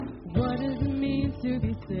to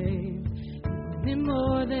be saved? Is it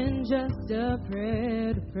more than just a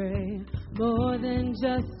prayer to pray? More than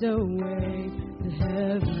just a way to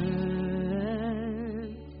heaven?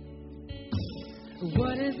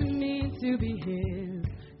 What does it mean to be His?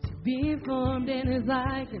 To be formed in His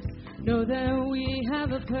likeness? Know that we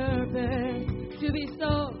have a purpose. To be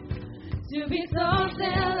salt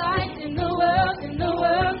and light in the world,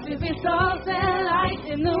 to be salt and light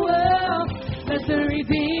in the world. Let the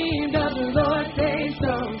redeemed of the Lord say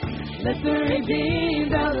so. Let the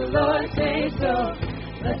redeemed of the Lord say so.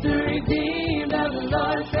 Let the redeemed of the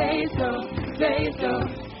Lord say so. Say so,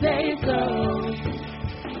 say so.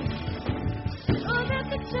 Oh, that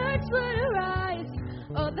the church would arise.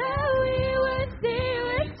 Oh, that we would see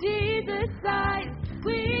with Jesus' sight.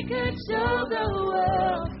 We could show the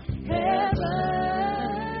world heaven.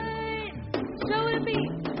 Show what it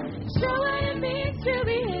means to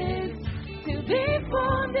be His, to be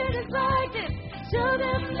formed in His likeness. Show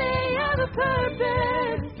them they have a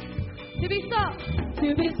purpose. To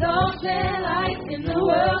be salt and light in the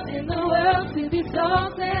world, to be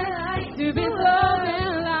salt and light, to be salt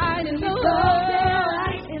and light in the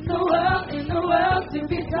world, to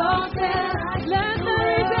be salt and light.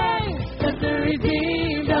 Let the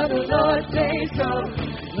redeemed of the Lord say so.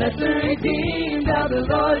 Let the redeemed of the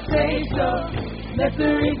Lord say so. Let the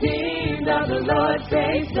redeemed of the Lord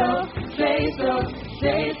say so. Say so,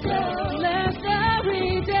 say so. Let the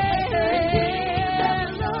redeemed of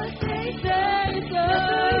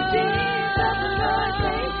the Lord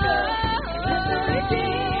say so. Let the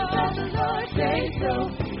redeemed of the Lord say so.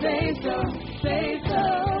 Say so, say so.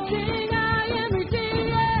 Sing, I am redeemed,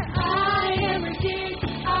 yeah. I am redeemed,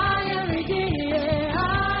 I am redeemed, yeah. I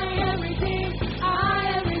am redeemed, I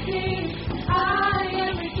am redeemed, I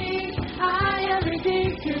am redeemed, I am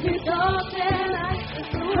redeemed to be salt and light.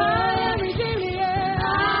 I am redeemed, yeah.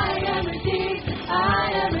 I am redeemed, I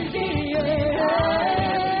am redeemed, yeah.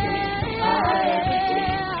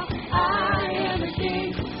 I am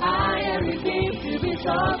redeemed, I am redeemed to be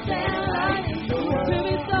salt and light in the world.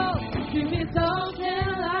 To be salt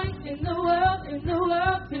and light in the world,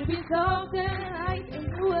 to be salt and light in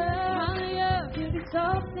the world. Hallelujah. To be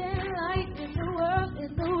salt and light in the world,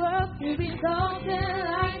 to be salt and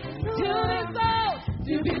light in the world.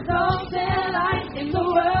 To be salt and light in the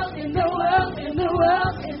world,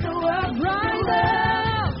 rise up.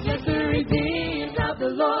 Let the redeemed of the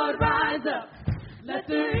Lord rise up. Let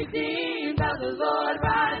the redeemed of the Lord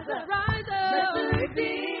rise up. Rise up. Let the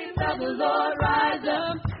redeemed of the Lord rise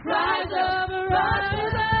up. Rise up, rise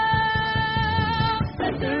up.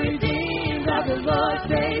 Let the redeemed of the Lord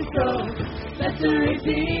say so. Let the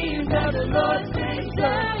redeemed of the Lord say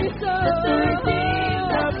so. Let the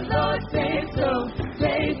redeemed of the Lord say so.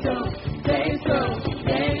 Say so, say so,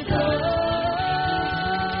 say so.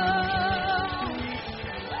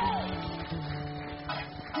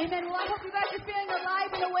 Amen. Well, I hope you guys are feeling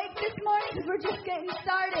alive and awake this morning because we're just getting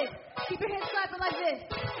started. Keep your hands clapping like this.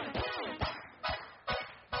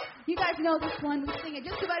 You guys know this one. We sing it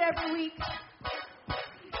just about every week.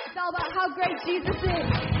 It's all about how great Jesus is.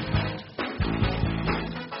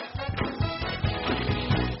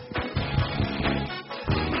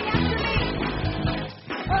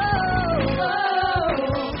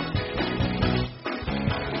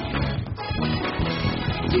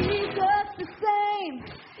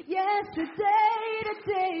 Yesterday,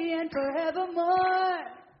 today, and forevermore.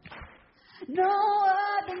 No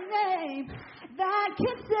other name that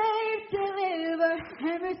can save, deliver,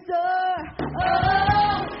 and restore.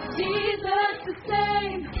 Oh, Jesus the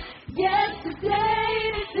same. Yesterday,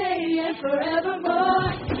 today, and forevermore.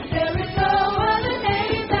 There is no other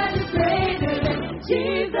name that is greater than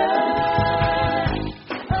Jesus.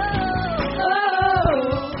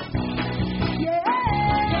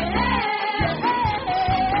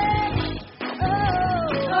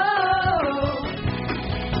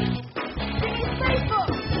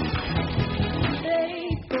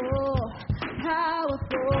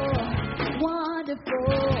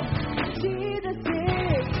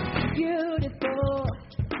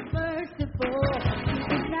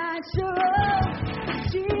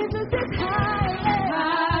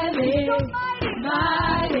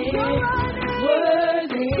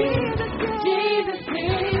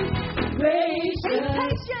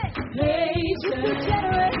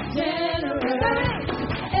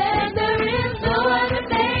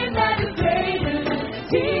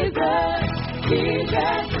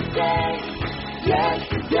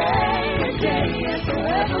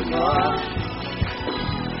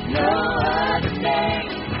 No other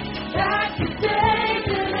name that can save,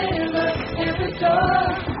 deliver, and restore.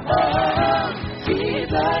 Oh,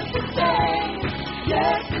 Jesus the same,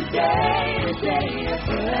 yes. today, today, and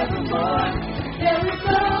forevermore. There is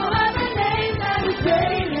no other name that is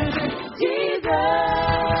greater than Jesus.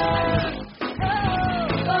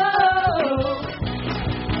 Oh, oh,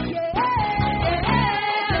 yeah,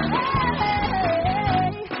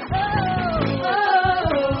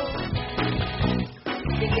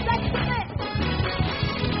 Sing it back to it.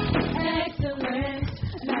 excellent,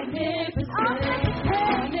 magnificent,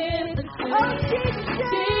 magnificent. Oh, Jesus,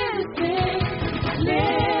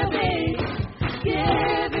 Living,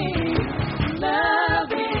 giving,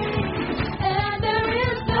 loving, and there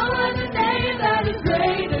is no other name that is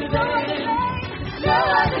greater than, no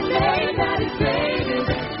other name that is greater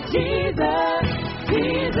than Jesus,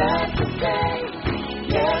 Jesus the same,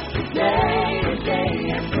 yesterday, today,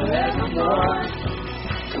 and forevermore.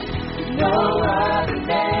 No other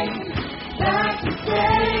name that can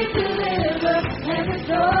save, deliver, and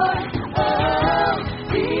restore. Oh,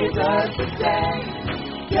 Jesus the same,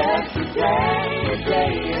 yesterday,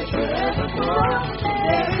 today, and forevermore.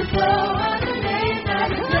 There is no other name that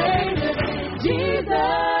is greater than Jesus.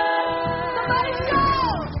 somebody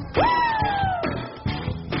shout.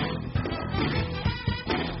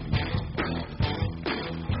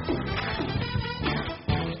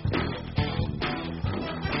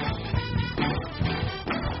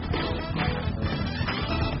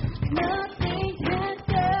 Nothing can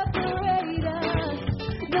separate us.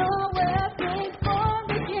 No weapon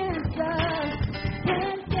formed against us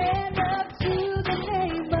can stand up to the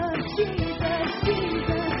name of Jesus,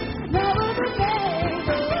 Jesus. No other name,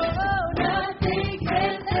 oh, nothing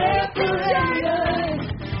can separate us.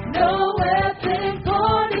 No weapon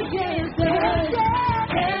formed against us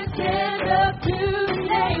can stand up to the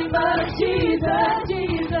name of Jesus,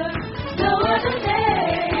 Jesus. No other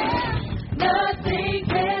name. Nothing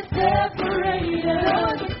can separate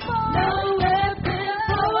us. No weapon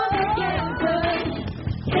formed against us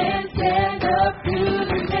can stand up to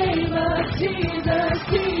the name of Jesus,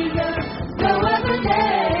 Jesus. No other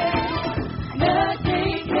name.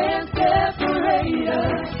 Nothing can separate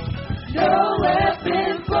us. No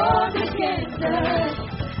weapon formed against us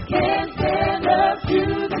can stand up to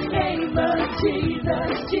the name of Jesus,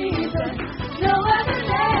 Jesus. No other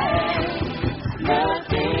name.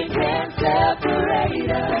 Nothing can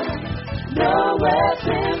separate us. No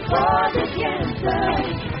weapon formed against us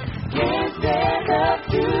can stand up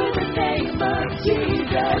to the name of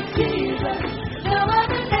Jesus, Jesus. No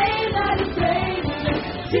other name that is greater than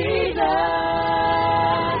Jesus.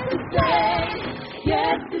 Today,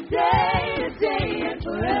 yesterday, today, and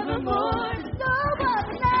forevermore.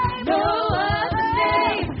 No other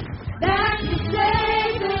name that can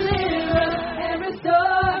save, deliver, and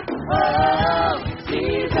restore. Oh,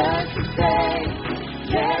 Jesus the same,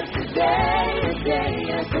 yesterday, today,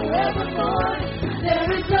 and forevermore. There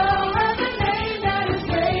is no other name that is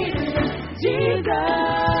greater than Jesus.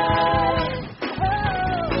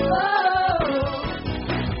 Oh, oh,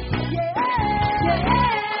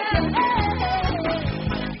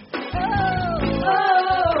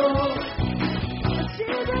 oh,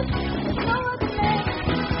 Jesus, there's no other name.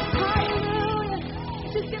 Hallelujah.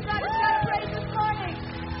 Just give God a shout of praise this morning.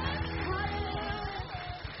 Hallelujah.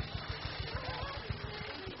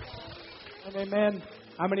 And amen.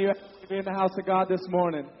 How many of you have to be in the house of God this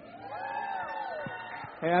morning?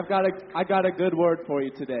 Hey, I got a good word for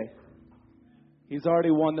you today. He's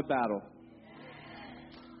already won the battle.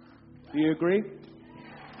 Do you agree?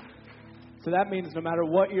 So that means no matter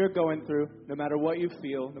what you're going through, no matter what you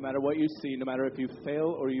feel, no matter what you see, no matter if you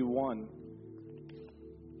fail or you won,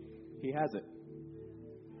 He has it.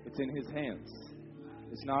 It's in His hands.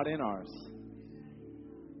 It's not in ours.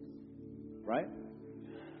 Right?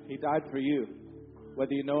 He died for you.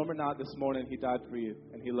 Whether you know Him or not this morning, He died for you,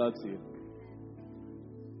 and He loves you.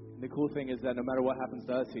 And the cool thing is that no matter what happens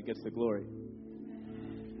to us, He gets the glory.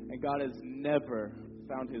 And God has never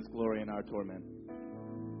found His glory in our torment.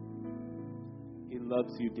 He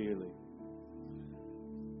loves you dearly.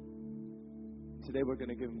 Today we're going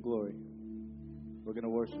to give Him glory. We're going to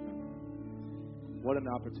worship Him. What an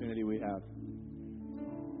opportunity we have.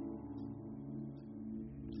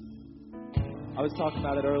 I was talking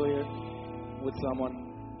about it earlier with someone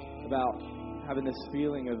about having this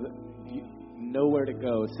feeling of nowhere to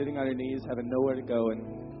go, sitting on your knees, having nowhere to go. And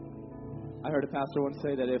I heard a pastor once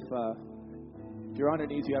say that if you're on your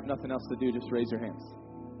knees, you have nothing else to do, just raise your hands.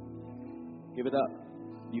 Give it up.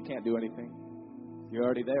 You can't do anything. You're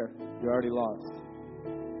already there. You're already lost.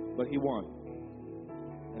 But He won.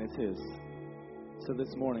 And it's His. So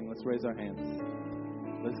this morning, let's raise our hands.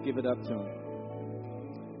 Let's give it up to Him.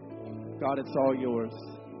 God, it's all yours.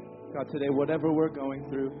 God, today, whatever we're going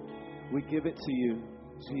through, we give it to you,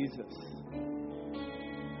 Jesus.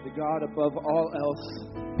 the God above all else,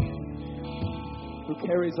 who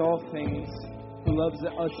carries all things, who loves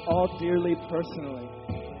us all dearly personally.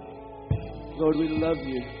 Lord, we love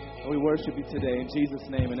you and we worship you today in Jesus'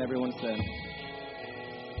 name. And everyone said,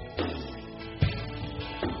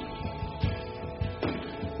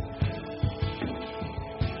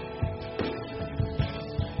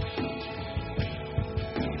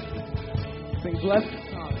 sing blessed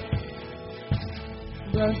song.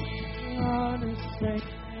 Blessed honor, strength,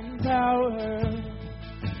 and power.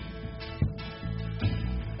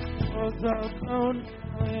 Worlds are grown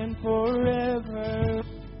and forever.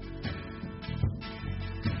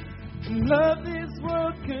 Love this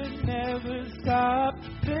world could never stop.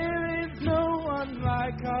 There is no one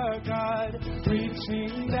like our God,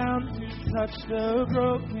 reaching down to touch the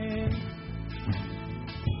broken,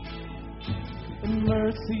 and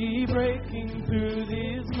mercy breaking through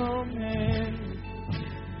this moment.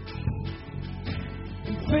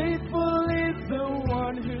 And faithful is the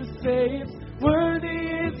one who saves, worthy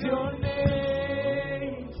is your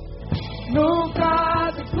name. No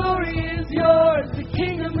God, the glory is yours, the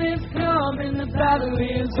kingdom is come and the battle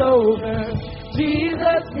is over.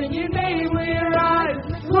 Jesus, in your name we rise,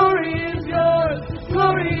 the glory is yours, the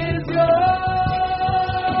glory is yours.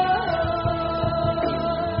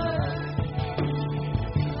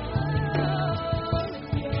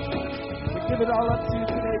 We give it all up to you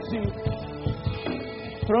today, Jesus.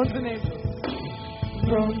 Thrones and angels.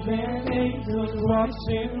 Thrones and angels watch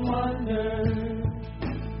in wonder.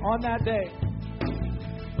 On that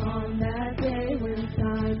day when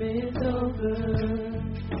time is over,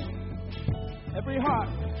 every heart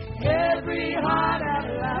at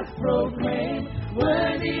last proclaim,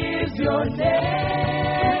 worthy is your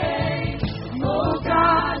name. Oh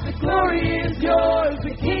God, the glory is yours,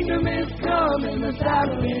 the kingdom is come and the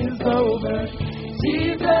battle is over.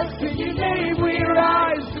 Jesus, in your name we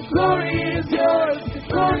rise, the glory is yours, the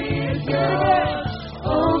glory is yours.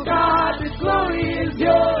 Oh God, the glory is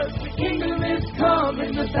yours, the kingdom is come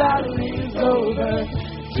and the battle is over.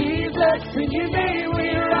 Jesus, in your name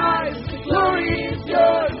we rise, the glory is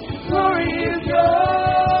yours, the glory is yours.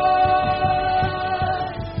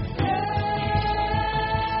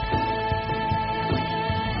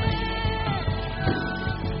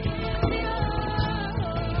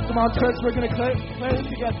 Come on, church, we're going to declare it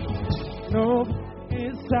together. No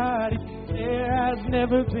inside, there has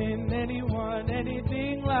never been anyone,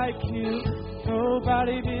 anything like you.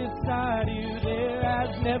 Nobody beside you. There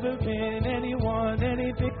has never been anyone,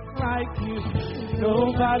 anything like you.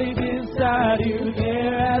 Nobody beside you.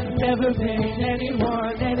 There has never been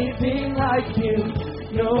anyone, anything like you.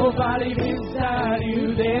 Nobody beside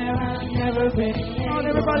you. There has never been anyone. Come on,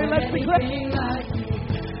 everybody, let's declare like you.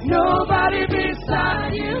 Nobody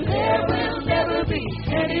beside you, there will never be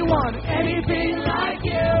anyone, anything like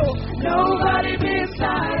you. Nobody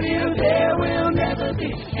beside you, there will never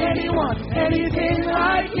be anyone, anything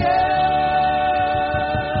like you.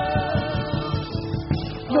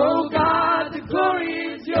 Oh God, the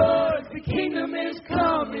glory is yours, the kingdom is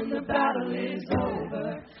come and the battle is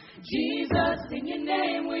over. Jesus, in your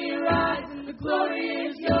name we rise and the glory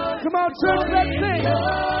is yours. Come on, church, let's sing.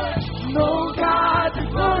 Oh God, the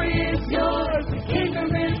glory is yours, the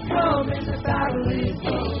kingdom is come and the battle is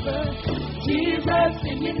over. Jesus,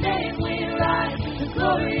 in your name we rise, the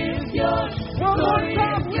glory is yours, the glory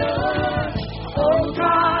is yours. Oh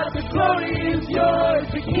God, the glory is yours,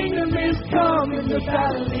 the kingdom is come and the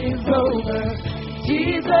battle is over.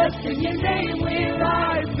 Jesus, in your name we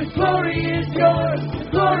rise, the glory is yours, the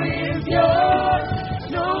glory is yours.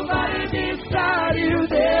 Nobody beside you,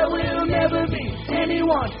 there will never be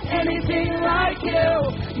anyone, anything like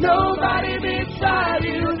you. Nobody beside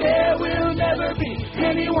you, there will never be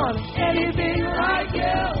anyone, anything like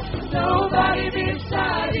you. Nobody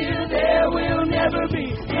beside you, there will never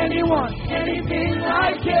be anyone, anything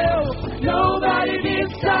like you. Nobody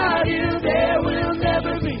beside you, there will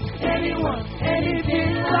never be anyone,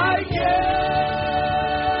 anything like you.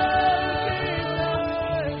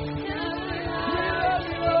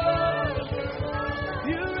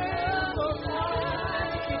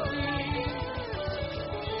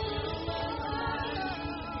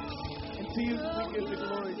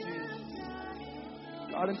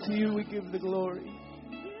 God, and to you we give the glory.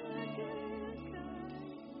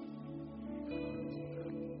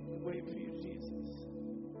 We wait for you, Jesus.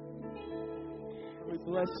 We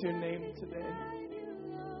bless your name today.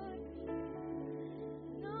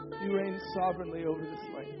 You reign sovereignly over this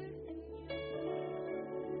land.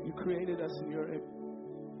 You created us in your image.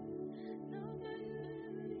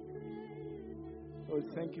 Lord,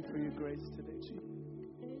 thank you for your grace today, Jesus.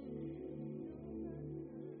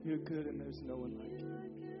 You're good and there's no one like you.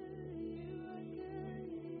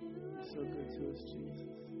 so good to us, Jesus.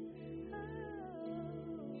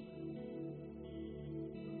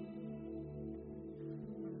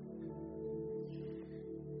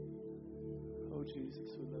 Oh,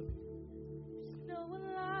 Jesus, we love you. There's no one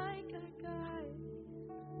like our God.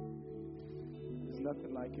 There's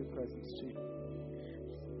nothing like your presence, Jesus.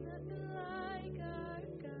 There's nothing like our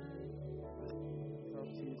God. Talk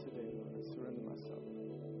to you today, Lord. I surrender myself.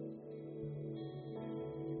 Thank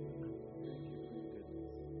you for your goodness.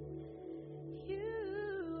 You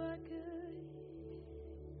are good.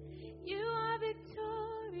 You are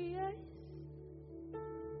victorious.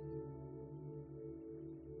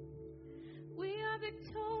 We are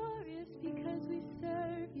victorious because we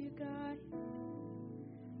serve you, God.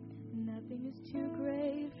 Nothing is too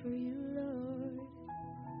great for you, Lord.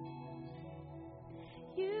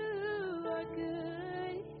 You are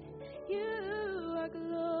good. You are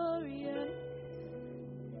glorious.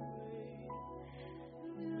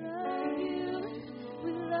 We love you.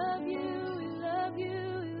 We love you. We love you.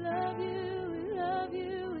 We love you. We love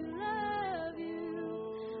you. We love you.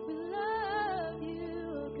 We love you,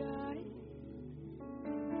 oh God.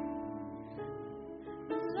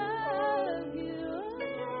 We love you, oh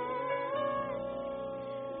God.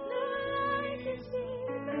 There's no one like you, Jesus.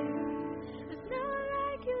 There's no one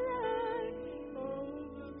like you, Lord.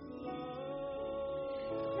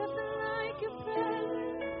 Nothing like your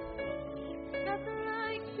presence. Nothing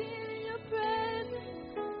like being in your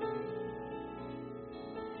presence.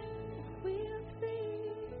 We are free,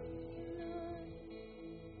 Lord.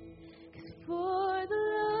 'Cause for the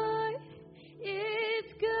Lord is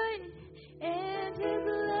good and his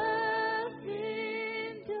love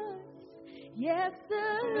endures. Yes, the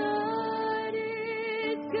Lord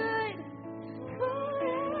is good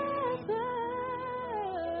forever.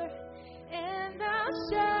 And I'll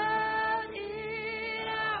shout it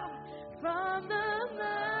out from the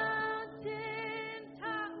mountain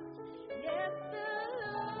top. Yes, the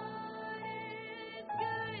Lord is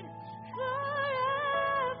good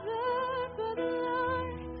forever.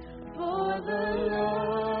 For the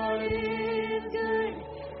Lord is good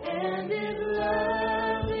and his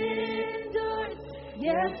love endures.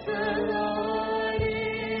 Yes, the Lord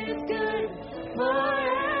is good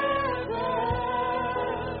forever.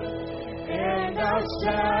 And I'll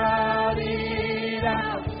shout it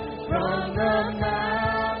out from the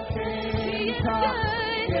mountain top.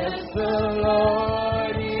 Yes, the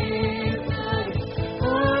Lord is good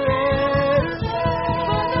forever.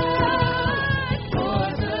 For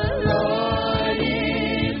the Lord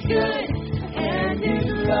is good and his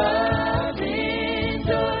love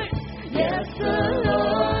endures. Yes, the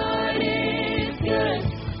Lord is good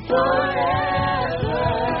forever.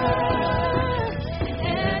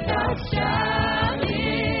 And I'll shout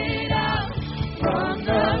it out from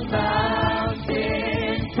the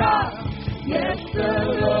mountain top. Yes, the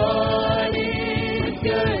Lord is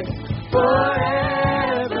good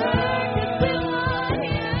forever.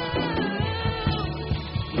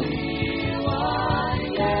 We want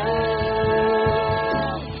you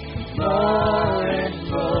more and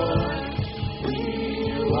more. We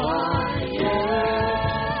want you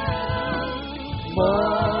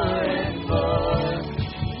more and more.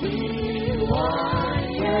 We want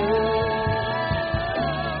you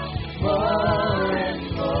more and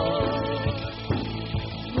more.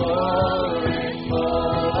 More and more.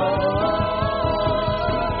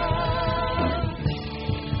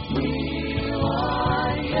 We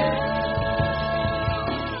want you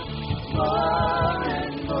more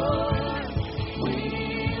and more. We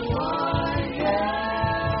want you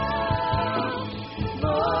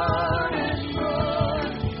more and more.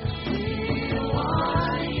 We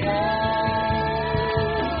want you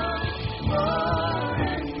more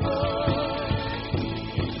and more.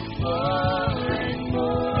 More and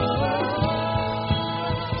more.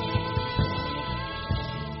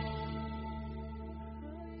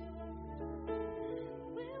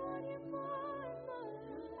 We want you more and more.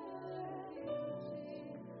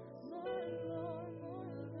 More and more,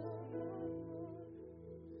 more and more.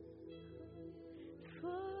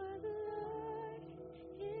 For the Lord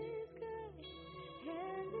is good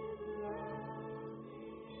and his love.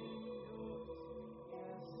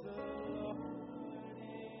 Yes, the Lord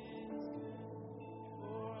is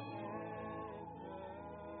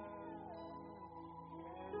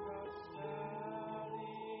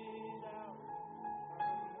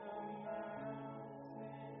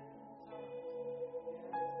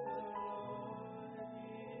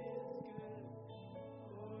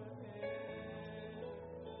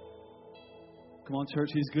Come on, church.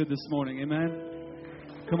 He's good this morning. Amen.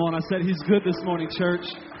 Come on. I said he's good this morning, church.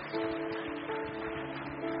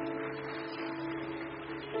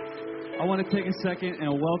 I want to take a second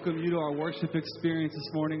and welcome you to our worship experience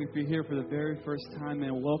this morning. If you're here for the very first time,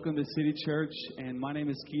 man, welcome to City Church. And my name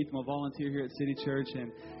is Keith. I'm a volunteer here at City Church.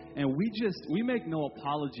 And we make no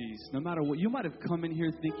apologies. No matter what, you might have come in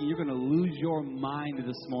here thinking you're going to lose your mind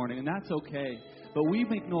this morning, and that's okay. But we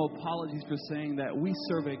make no apologies for saying that we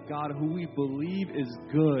serve a God who we believe is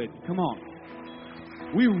good. Come on.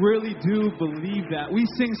 We really do believe that. We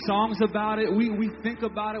sing songs about it. We think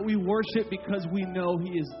about it. We worship because we know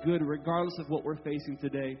He is good regardless of what we're facing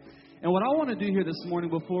today. And what I want to do here this morning,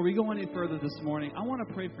 before we go any further this morning, I want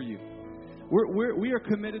to pray for you. We are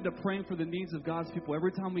committed to praying for the needs of God's people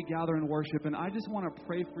every time we gather and worship. And I just want to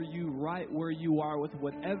pray for you right where you are with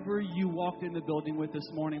whatever you walked in the building with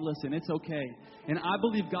this morning. Listen, it's okay. And I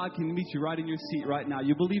believe God can meet you right in your seat right now.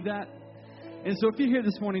 You believe that? And so if you're here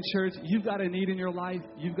this morning, church, you've got a need in your life.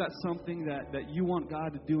 You've got something that you want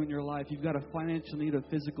God to do in your life. You've got a financial need, a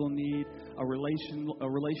physical need, a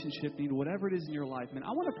relationship need, whatever it is in your life. Man,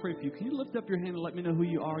 I want to pray for you. Can you lift up your hand and let me know who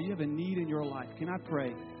you are? You have a need in your life. Can I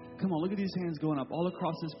pray? Come on, look at these hands going up all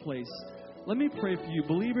across this place. Let me pray for you.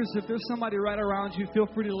 Believers, if there's somebody right around you, feel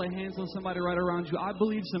free to lay hands on somebody right around you. I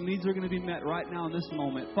believe some needs are going to be met right now in this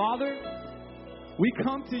moment. Father, we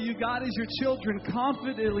come to you, God, as your children,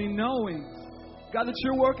 confidently knowing, God, that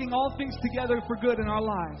you're working all things together for good in our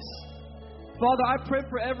lives. Father, I pray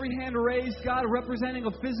for every hand raised, God, representing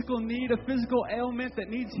a physical need, a physical ailment that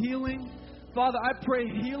needs healing. Father, I pray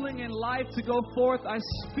healing and life to go forth. I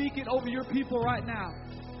speak it over your people right now.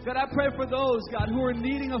 God, I pray for those, God, who are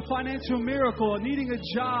needing a financial miracle, needing a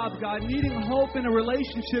job, God, needing hope in a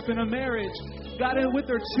relationship, in a marriage, God, and with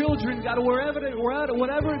their children, God, whatever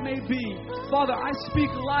it may be. Father, I speak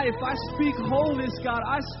life. I speak wholeness, God.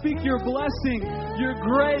 I speak your blessing, your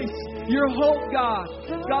grace, your hope, God.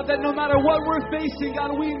 God, that no matter what we're facing,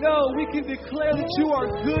 God, we know we can declare that you are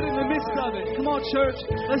good in the midst of it. Come on, church.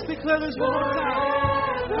 Let's declare this one more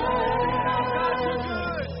time. God, you're good.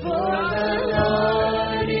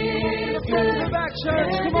 God, come back, church.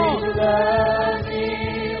 Come on.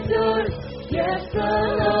 Yes, the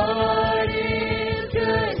Lord is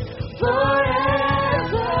good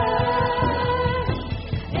forever,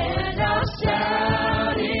 and I'll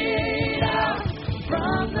shout it out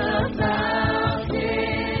from the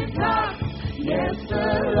mountain top. Yes, the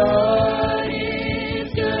Lord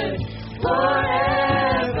is good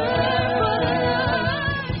forever.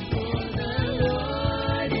 For the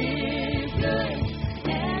Lord is good,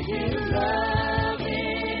 and His love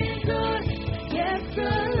is good. Yes,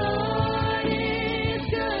 the Lord is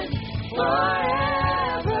good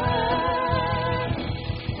forever,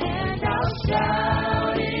 and I'll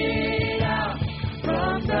shout it out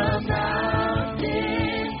from the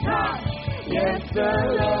mountain top. Yes, the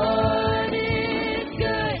Lord is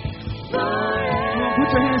good forever. Put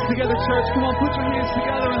your hands together, church. Come on, put your hands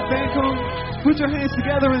together and thank Him. Put your hands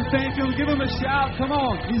together and thank Him. Give Him a shout. Come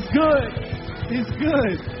on. He's good. He's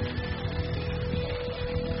good.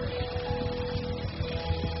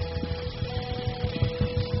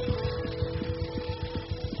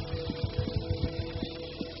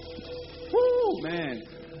 Woo, man.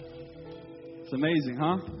 It's amazing,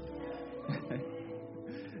 huh?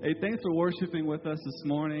 Hey, thanks for worshiping with us this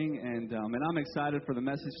morning, and I'm excited for the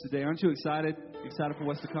message today. Aren't you excited? Excited for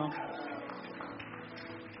what's to come?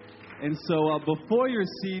 And so before you're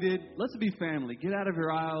seated, let's be family. Get out of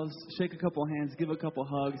your aisles, shake a couple hands, give a couple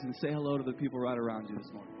hugs, and say hello to the people right around you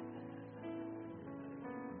this morning.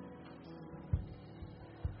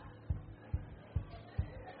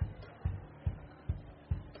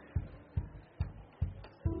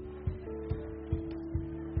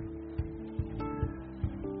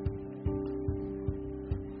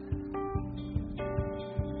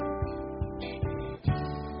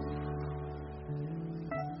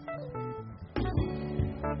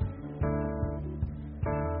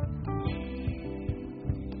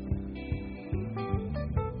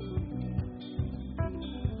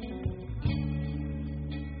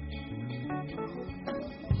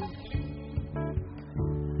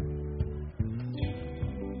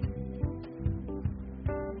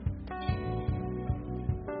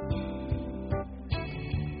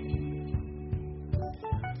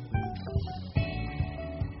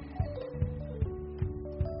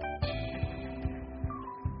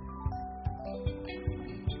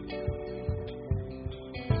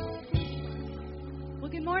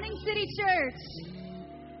 City Church.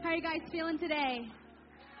 How are you guys feeling today?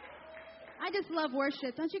 I just love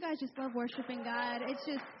worship. Don't you guys just love worshiping God? It's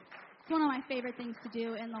one of my favorite things to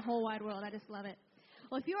do in the whole wide world. I just love it.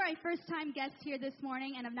 Well, if you are a first-time guest here this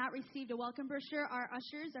morning and have not received a welcome brochure, our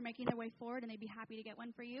ushers are making their way forward, and they'd be happy to get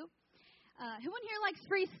one for you. Who in here likes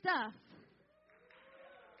free stuff?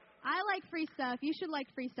 I like free stuff. You should like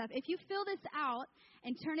free stuff. If you fill this out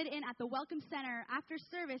and turn it in at the Welcome Center after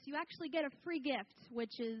service, you actually get a free gift,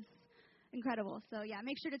 which is incredible. So, yeah,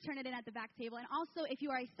 make sure to turn it in at the back table. And also, if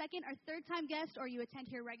you are a second or third-time guest or you attend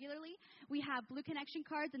here regularly, we have Blue Connection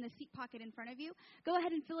cards in the seat pocket in front of you. Go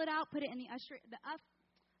ahead and fill it out. Put it in the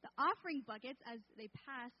offering buckets as they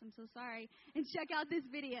pass. I'm so sorry. And check out this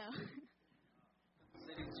video.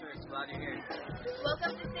 City Church, glad you're here.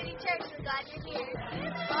 Welcome to City Church. We're glad you're here.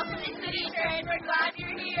 Welcome to City Church. We're glad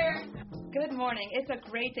you're here. Good morning. It's a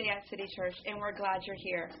great day at City Church, and we're glad you're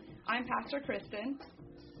here. I'm Pastor Kristen.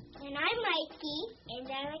 And I'm Mikey. And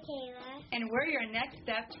I'm Michaela. And we're your Next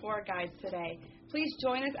Step tour guides today. Please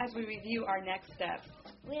join us as we review our next steps.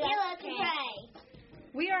 We love to pray.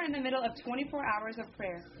 We are in the middle of 24 hours of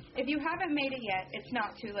prayer. If you haven't made it yet, it's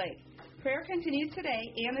not too late. Prayer continues today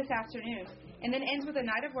and this afternoon, and then ends with a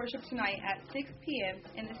night of worship tonight at 6 p.m.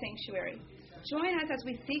 in the sanctuary. Join us as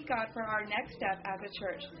we seek God for our next step as a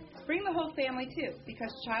church. Bring the whole family too,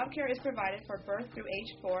 because childcare is provided for birth through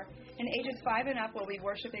age 4, and ages 5 and up will be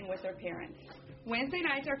worshiping with their parents. Wednesday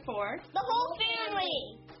nights are for the whole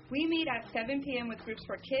family. We meet at 7 p.m. with groups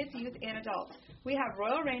for kids, youth, and adults. We have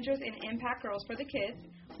Royal Rangers and Impact Girls for the kids,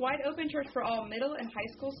 wide open church for all middle and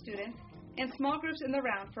high school students, and small groups in the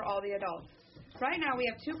round for all the adults. Right now we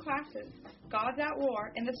have 2 classes, God's at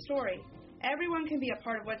War and The Story. Everyone can be a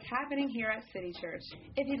part of what's happening here at City Church.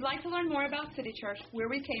 If you'd like to learn more about City Church, where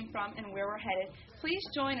we came from, and where we're headed, please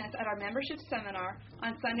join us at our membership seminar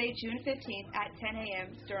on Sunday, June 15th at 10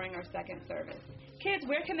 a.m. during our second service. Kids,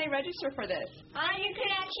 where can they register for this? On your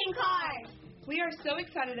connection card. We are so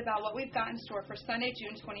excited about what we've got in store for Sunday,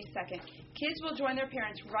 June 22nd. Kids will join their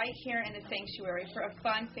parents right here in the sanctuary for a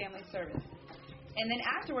fun family service. And then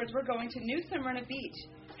afterwards, we're going to New Smyrna Beach.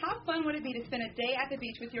 How fun would it be to spend a day at the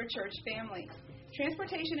beach with your church family?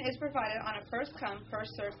 Transportation is provided on a first-come,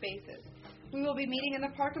 first-served basis. We will be meeting in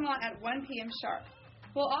the parking lot at 1 p.m. sharp.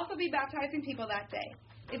 We'll also be baptizing people that day.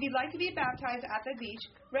 If you'd like to be baptized at the beach,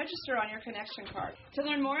 register on your connection card. To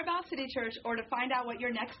learn more about City Church or to find out what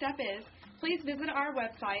your next step is, please visit our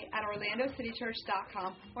website at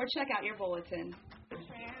orlandocitychurch.com or check out your bulletin.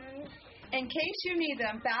 In case you need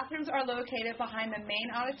them, bathrooms are located behind the main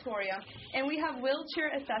auditorium, and we have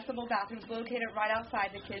wheelchair-accessible bathrooms located right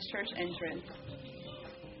outside the Kids Church entrance.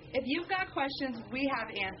 If you've got questions, we have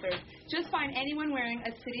answers. Just find anyone wearing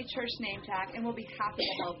a City Church name tag, and we'll be happy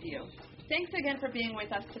to help you. Thanks again for being with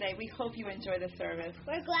us today. We hope you enjoy the service.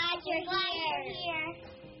 We're glad you're here.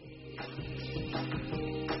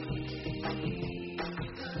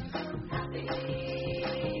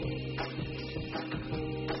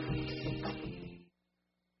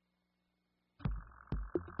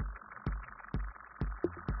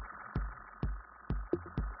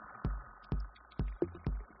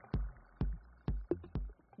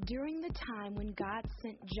 During the time when God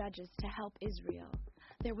sent judges to help Israel,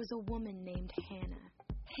 there was a woman named Hannah.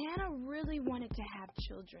 Hannah really wanted to have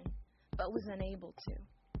children, but was unable to.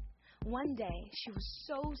 One day, she was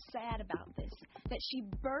so sad about this that she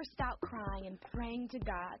burst out crying and praying to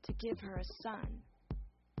God to give her a son.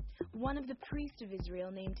 One of the priests of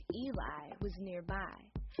Israel named Eli was nearby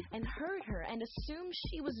and heard her and assumed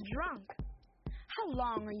she was drunk. "How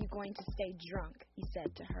long are you going to stay drunk?" he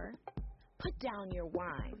said to her. "Put down your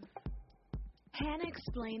wine." Hannah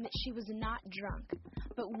explained that she was not drunk,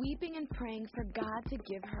 but weeping and praying for God to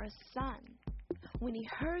give her a son. When he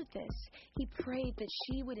heard this, he prayed that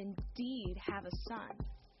she would indeed have a son.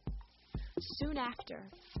 Soon after,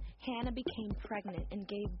 Hannah became pregnant and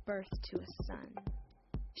gave birth to a son.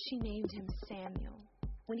 She named him Samuel.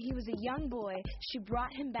 When he was a young boy, she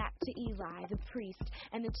brought him back to Eli, the priest,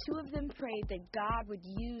 and the two of them prayed that God would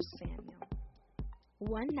use Samuel.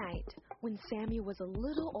 One night, when Samuel was a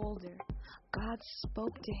little older, God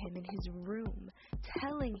spoke to him in his room,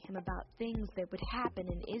 telling him about things that would happen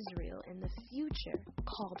in Israel in the future,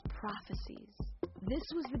 called prophecies. This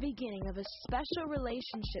was the beginning of a special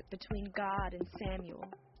relationship between God and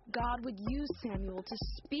Samuel. God would use Samuel to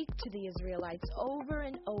speak to the Israelites over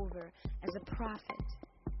and over as a prophet.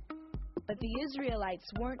 But the Israelites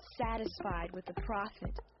weren't satisfied with the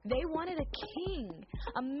prophet. They wanted a king,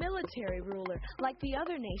 a military ruler, like the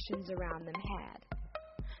other nations around them had.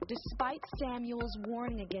 Despite Samuel's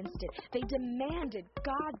warning against it, they demanded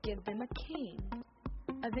God give them a king.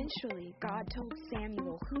 Eventually, God told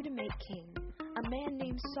Samuel who to make king, a man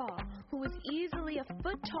named Saul, who was easily a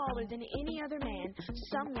foot taller than any other man,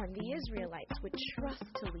 someone the Israelites would trust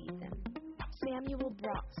to lead them. Samuel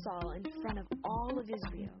brought Saul in front of all of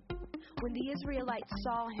Israel. When the Israelites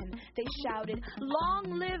saw him, they shouted,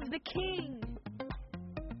 "Long live the king!"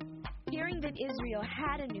 Hearing learned that Israel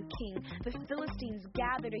had a new king, the Philistines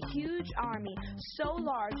gathered a huge army so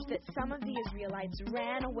large that some of the Israelites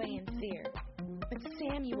ran away in fear. But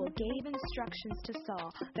Samuel gave instructions to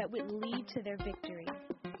Saul that would lead to their victory.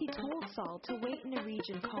 He told Saul to wait in a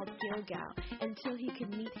region called Gilgal until he could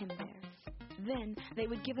meet him there. Then they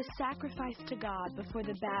would give a sacrifice to God before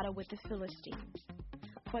the battle with the Philistines.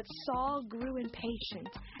 But Saul grew impatient,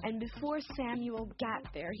 and before Samuel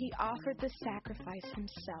got there, he offered the sacrifice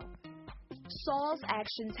himself. Saul's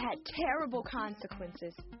actions had terrible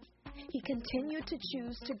consequences. He continued to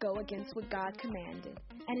choose to go against what God commanded,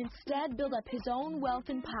 and instead build up his own wealth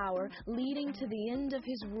and power, leading to the end of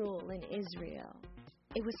his rule in Israel.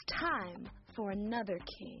 It was time for another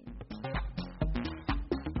king.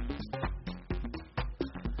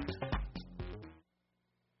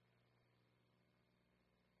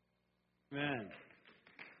 Amen.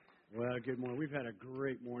 Well, good morning. We've had a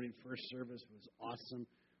great morning. First service was awesome.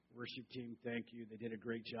 Worship team, thank you. They did a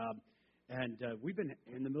great job. And we've been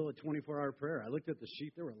in the middle of 24-hour prayer. I looked at the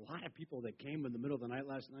sheet. There were a lot of people that came in the middle of the night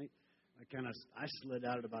last night. I slid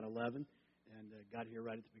out at about 11 and got here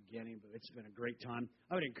right at the beginning. But it's been a great time.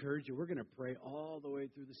 I would encourage you. We're going to pray all the way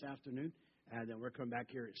through this afternoon. And then we're coming back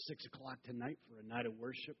here at 6 o'clock tonight for a night of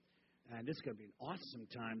worship. And it's going to be an awesome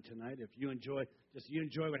time tonight. If you enjoy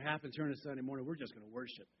what happens here on a Sunday morning, we're just going to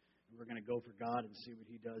worship. And we're going to go for God and see what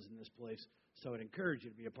He does in this place. So I'd encourage you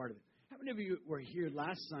to be a part of it. How many of you were here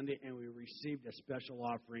last Sunday and we received a special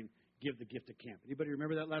offering, Give the Gift of Camp? Anybody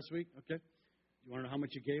remember that last week? Okay. Do you want to know how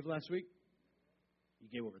much you gave last week? You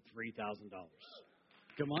gave over $3,000.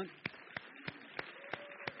 Come on.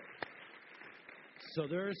 So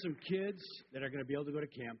there are some kids that are going to be able to go to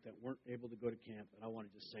camp that weren't able to go to camp. And I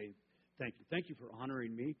want to just say thank you. Thank you for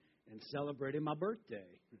honoring me and celebrating my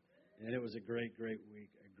birthday. And it was a great, great week,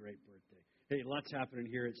 a great birthday. Hey, lots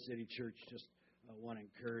happening here at City Church. Just want to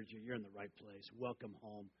encourage you. You're in the right place. Welcome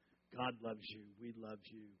home. God loves you. We love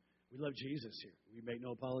you. We love Jesus here. We make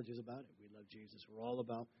no apologies about it. We love Jesus. We're all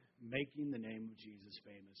about making the name of Jesus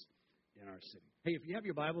famous in our city. Hey, if you have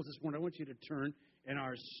your Bibles this morning, I want you to turn in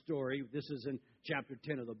our story. This is in chapter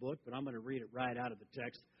 10 of the book, but I'm going to read it right out of the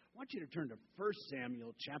text. I want you to turn to 1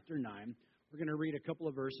 Samuel chapter 9. We're going to read a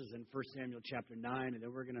couple of verses in 1 Samuel chapter 9, and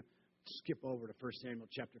then we're going to skip over to 1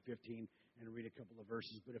 Samuel chapter 15 and read a couple of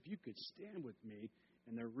verses. But if you could stand with me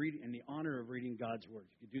in the honor of reading God's Word.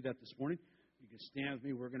 You could do that this morning. You could stand with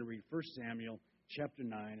me. We're going to read 1 Samuel chapter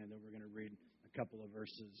 9, and then we're going to read a couple of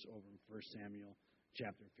verses over in 1 Samuel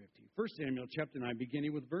chapter 15. 1 Samuel chapter 9,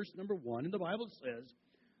 beginning with verse number 1. And the Bible says,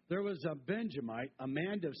 there was a Benjamite, a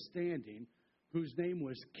man of standing, whose name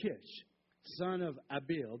was Kish, son of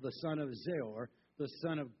Abiel, the son of Zeor, the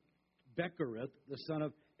son of Bechereth, the son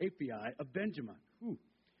of Apai, of Benjamin.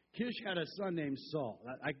 Kish had a son named Saul.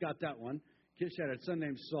 I got that one. Kish had a son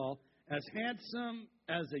named Saul, as handsome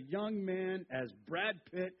as a young man as Brad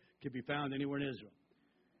Pitt could be found anywhere in Israel.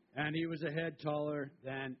 And he was a head taller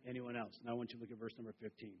than anyone else. Now I want you to look at verse number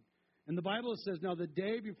 15. And the Bible says, now the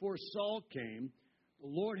day before Saul came, the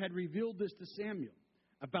Lord had revealed this to Samuel.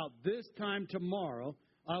 About this time tomorrow,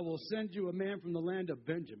 I will send you a man from the land of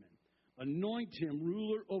Benjamin. Anoint him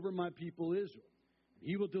ruler over my people Israel.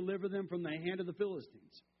 He will deliver them from the hand of the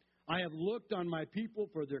Philistines. I have looked on my people,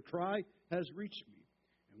 for their cry has reached me.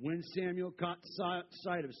 And when Samuel caught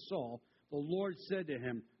sight of Saul, the Lord said to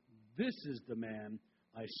him, this is the man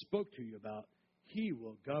I spoke to you about. He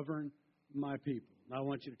will govern my people. Now I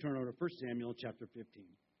want you to turn over to 1 Samuel chapter 15.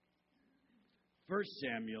 1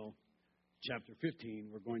 Samuel chapter 15,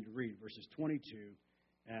 we're going to read verses 22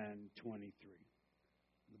 and 23.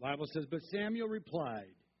 The Bible says, but Samuel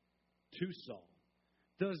replied to Saul,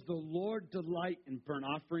 does the Lord delight in burnt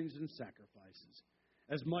offerings and sacrifices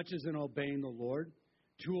as much as in obeying the Lord?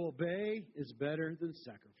 To obey is better than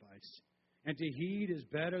sacrifice, and to heed is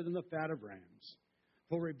better than the fat of rams.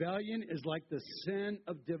 For rebellion is like the sin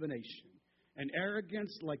of divination, and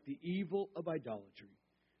arrogance like the evil of idolatry.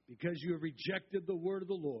 Because you have rejected the word of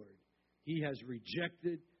the Lord, He has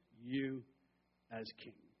rejected you as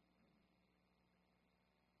king.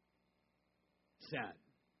 Sad.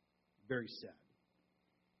 Very sad.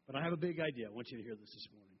 But I have a big idea. I want you to hear this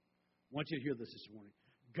morning.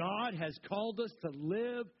 God has called us to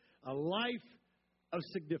live a life of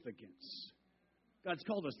significance. God's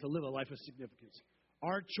called us to live a life of significance.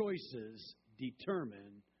 Our choices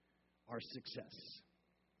determine our success.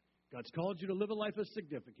 God's called you to live a life of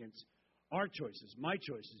significance. Our choices, my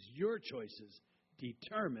choices, your choices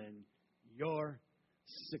determine your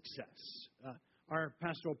success. Our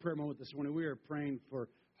pastoral prayer moment this morning, we are praying for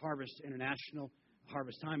Harvest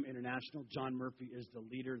Time International. John Murphy is the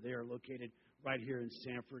leader. They are located right here in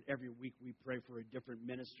Sanford. Every week we pray for a different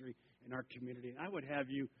ministry in our community. And I would have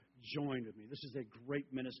you join with me. This is a great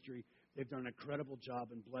ministry. They've done an incredible job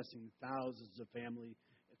in blessing thousands of families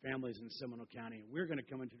in Seminole County. And we're going to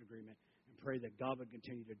come into an agreement and pray that God would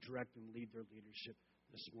continue to direct and lead their leadership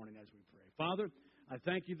this morning as we pray. Father, I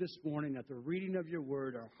thank you this morning that the reading of your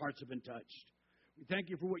word, our hearts have been touched. We thank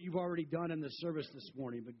you for what you've already done in the service this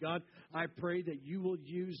morning. But God, I pray that you will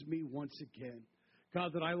use me once again.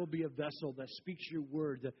 God, that I will be a vessel that speaks your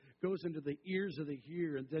word, that goes into the ears of the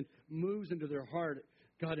hearer and then moves into their heart,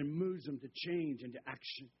 God, and moves them to change into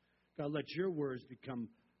action. God, let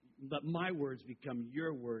my words become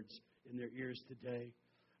your words in their ears today.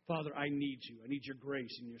 Father, I need you. I need your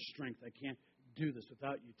grace and your strength. I can't do this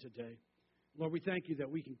without you today. Lord, we thank you that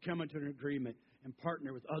we can come into an agreement and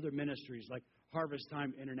partner with other ministries like Harvest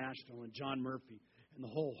Time International and John Murphy and the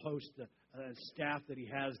whole host of staff that he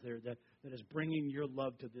has there that is bringing your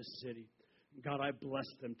love to this city. God, I bless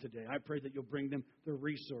them today. I pray that you'll bring them the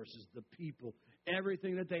resources, the people,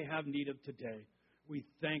 everything that they have need of today. We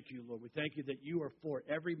thank you, Lord. We thank you that you are for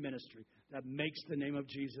every ministry that makes the name of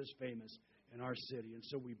Jesus famous in our city. And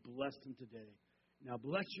so we bless them today. Now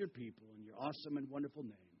bless your people in your awesome and wonderful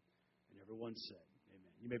name. And everyone said,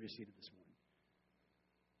 amen. You may be seated this morning.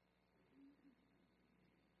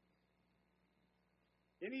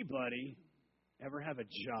 Anybody ever have a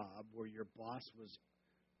job where your boss was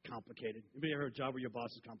complicated? Anybody ever have a job where your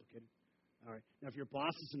boss is complicated? All right. Now, if your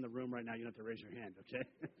boss is in the room right now, you don't have to raise your hand, okay?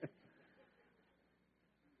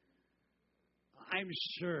 I'm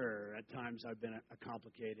sure at times I've been a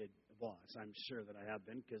complicated boss. I'm sure that I have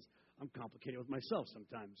been because I'm complicated with myself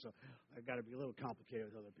sometimes. So I've got to be a little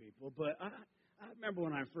complicated with other people. But I remember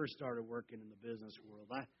when I first started working in the business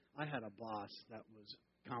world, I had a boss that was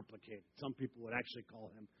complicated. Some people would actually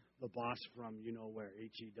call him the boss from you-know-where,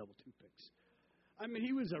 H-E double toothpicks. I mean,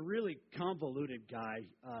 he was a really convoluted guy.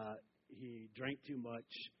 He drank too much.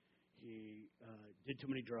 He did too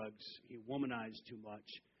many drugs. He womanized too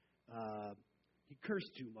much. He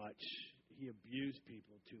cursed too much. He abused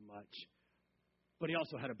people too much. But he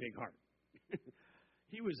also had a big heart.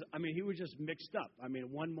 He was just mixed up. I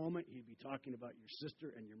mean, one moment he'd be talking about your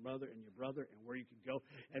sister and your mother and your brother and where you could go,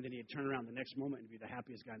 and then he'd turn around the next moment and be the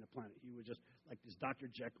happiest guy on the planet. He was just like this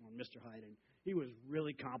Dr. Jekyll and Mr. Hyde, and he was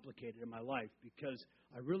really complicated in my life because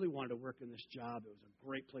I really wanted to work in this job. It was a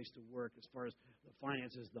great place to work as far as the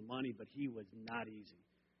finances, the money, but he was not easy.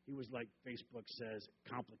 He was like Facebook says,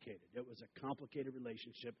 complicated. It was a complicated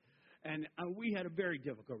relationship. And we had a very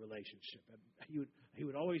difficult relationship. He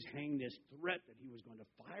would always hang this threat that he was going to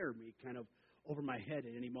fire me kind of over my head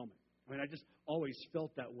at any moment. I mean, I just always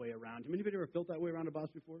felt that way around him. Anybody ever felt that way around a boss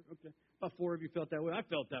before? Okay. About 4 of you felt that way. I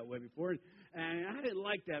felt that way before. And I didn't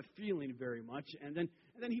like that feeling very much. And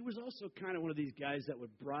then he was also kind of one of these guys that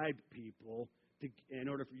would bribe people in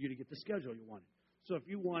order for you to get the schedule you wanted. So if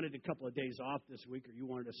you wanted a couple of days off this week or you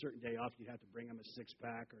wanted a certain day off, you'd have to bring him a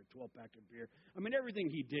 6-pack or a 12-pack of beer. I mean, everything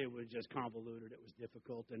he did was just convoluted. It was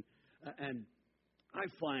difficult. And I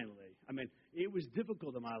finally, it was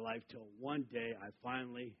difficult in my life till one day I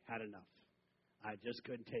finally had enough. I just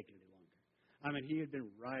couldn't take it any longer. I mean, he had been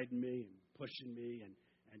riding me and pushing me and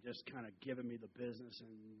just kind of giving me the business.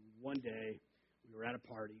 And one day we were at a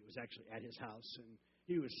party. It was actually at his house, and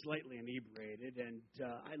he was slightly inebriated, and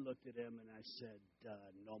I looked at him and I said,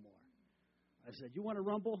 no more. I said, you want to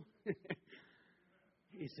rumble?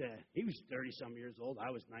 He said, he was 30-some years old. I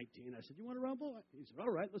was 19. I said, you want to rumble? He said, all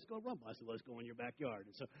right, let's go rumble. I said, let's go in your backyard.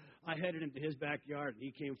 And so I headed into his backyard, and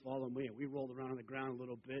he came following me, and we rolled around on the ground a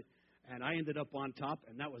little bit, and I ended up on top,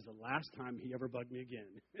 and that was the last time he ever bugged me again.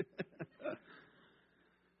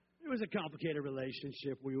 It was a complicated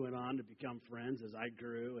relationship. We went on to become friends as I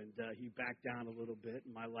grew, and he backed down a little bit,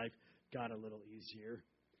 and my life got a little easier.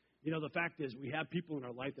 You know, the fact is we have people in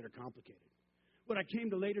our life that are complicated. What I came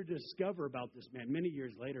to later discover about this man, many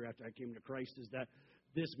years later after I came to Christ, is that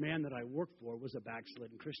this man that I worked for was a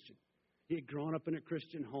backslidden Christian. He had grown up in a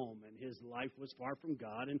Christian home, and his life was far from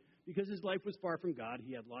God. And because his life was far from God,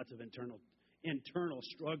 he had lots of internal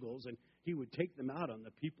struggles, and he would take them out on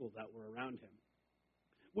the people that were around him.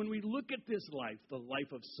 When we look at this life, the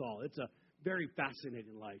life of Saul, it's a very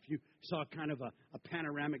fascinating life. You saw kind of a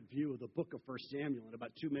panoramic view of the book of 1 Samuel in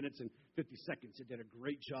about 2 minutes and 50 seconds. It did a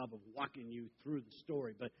great job of walking you through the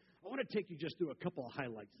story. But I want to take you just through a couple of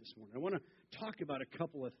highlights this morning. I want to talk about a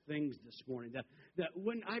couple of things this morning that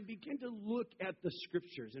when I begin to look at the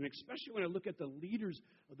Scriptures, and especially when I look at the leaders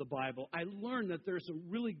of the Bible, I learn that there are some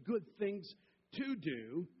really good things to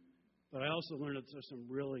do, but I also learned that there's some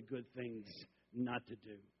really good things not to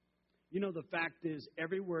do. You know, the fact is,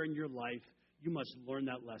 everywhere in your life, you must learn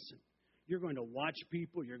that lesson. You're going to watch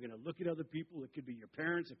people. You're going to look at other people. It could be your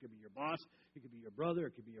parents. It could be your boss. It could be your brother.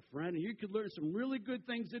 It could be a friend. And you could learn some really good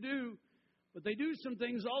things to do. But they do some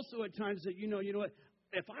things also at times that, you know what?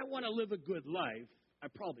 If I want to live a good life, I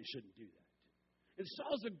probably shouldn't do that. And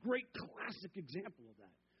Saul's a great classic example of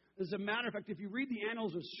that. As a matter of fact, if you read the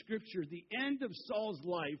annals of Scripture, the end of Saul's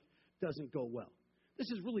life doesn't go well.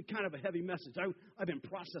 This is really kind of a heavy message. I've been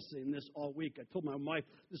processing this all week. I told my wife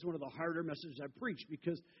this is one of the harder messages I preach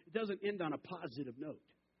because it doesn't end on a positive note.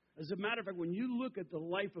 As a matter of fact, when you look at the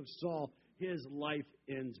life of Saul, his life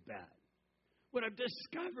ends bad. What I've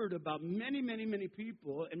discovered about many, many, many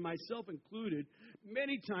people, and myself included,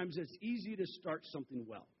 many times it's easy to start something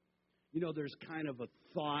well. You know, there's kind of a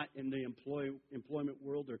thought in the employment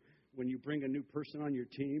world, or when you bring a new person on your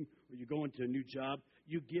team, or you go into a new job,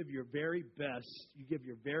 you give your very best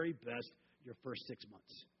your first 6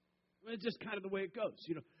 months. It's just kind of the way it goes.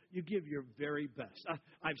 You know, you give your very best.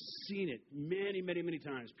 I've seen it many, many, many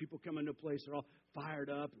times. People come into a place, they're all fired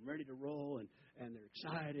up and ready to roll, and they're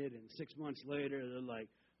excited, and 6 months later, they're like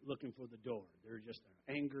looking for the door. They're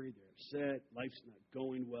angry, they're upset, life's not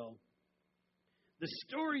going well. The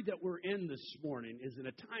story that we're in this morning is in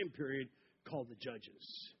a time period called the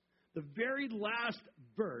Judges. The very last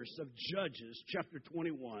verse of Judges, chapter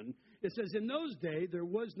 21, it says, "In those days there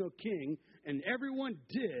was no king, and everyone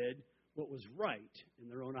did what was right in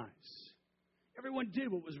their own eyes." Everyone did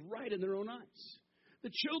what was right in their own eyes.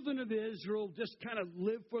 The children of Israel just kind of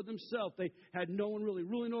lived for themselves. They had no one really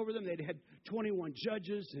ruling over them. They had 21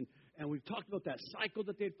 judges, and we've talked about that cycle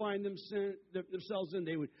that they'd find themselves in.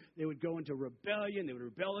 They would go into rebellion. They would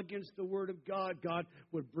rebel against the word of God. God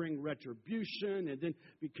would bring retribution, and then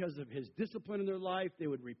because of his discipline in their life, they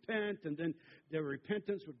would repent, and then their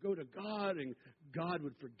repentance would go to God, and God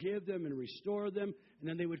would forgive them and restore them, and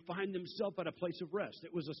then they would find themselves at a place of rest.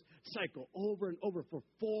 It was a cycle over and over for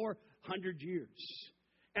 400 years.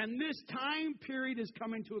 And this time period is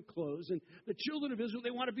coming to a close, and the children of Israel,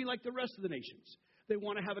 they want to be like the rest of the nations. They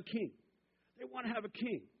want to have a king. They want to have a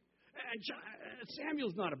king. And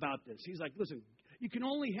Samuel's not about this. He's like, listen, you can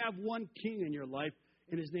only have one king in your life,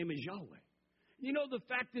 and his name is Yahweh. You know, the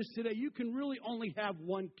fact is today, you can really only have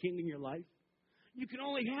one king in your life. You can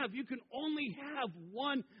only have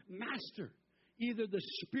one master. Either the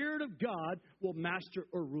Spirit of God will master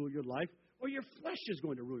or rule your life, or your flesh is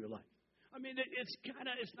going to rule your life. I mean,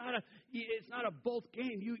 it's not a both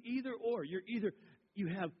game. You either or. You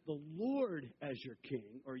have the Lord as your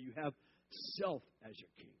king, or you have self as your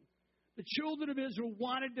king. The children of Israel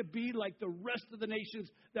wanted to be like the rest of the nations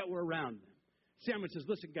that were around them. Samuel says,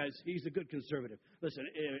 listen, guys, he's a good conservative. Listen,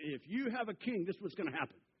 if you have a king, this is what's going to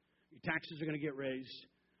happen. Your taxes are going to get raised.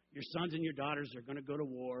 Your sons and your daughters are going to go to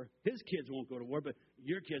war. His kids won't go to war, but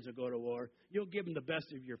your kids will go to war. You'll give him the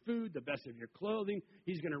best of your food, the best of your clothing.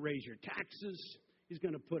 He's going to raise your taxes. He's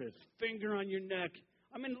going to put his finger on your neck.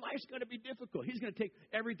 I mean, life's going to be difficult. He's going to take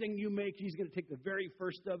everything you make. He's going to take the very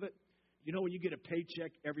first of it. You know, when you get a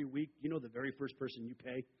paycheck every week, you know the very first person you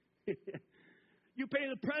pay? You pay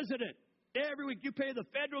the president. Every week you pay the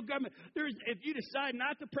federal government. If you decide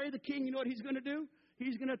not to pay the king, you know what he's going to do?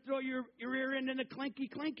 He's going to throw your rear end in a clinky.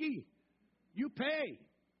 You pay.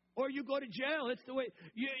 Or you go to jail. It's the way.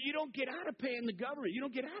 You don't get out of paying the government. You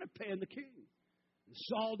don't get out of paying the king. And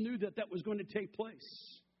Saul knew that was going to take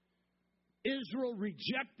place. Israel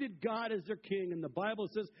rejected God as their king. And the Bible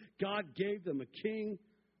says God gave them a king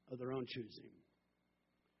of their own choosing.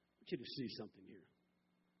 I want you to see something here.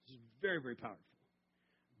 This is very, very powerful.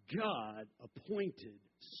 God appointed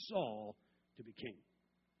Saul to be king.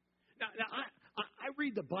 Now I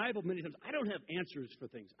read the Bible many times. I don't have answers for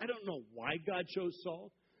things. I don't know why God chose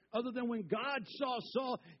Saul. Other than when God saw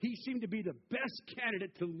Saul, he seemed to be the best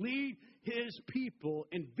candidate to lead his people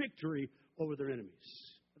in victory over their enemies.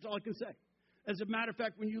 That's all I can say. As a matter of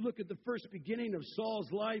fact, when you look at the first beginning of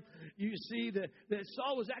Saul's life, you see that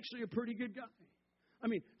Saul was actually a pretty good guy. I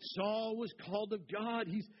mean, Saul was called of God.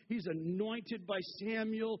 He's anointed by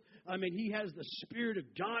Samuel. I mean, he has the Spirit of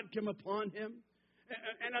God come upon him.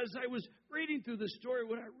 And as I was reading through the story,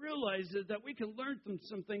 what I realized is that we can learn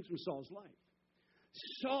some things from Saul's life.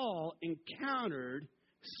 Saul encountered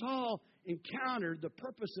the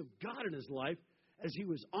purpose of God in his life as he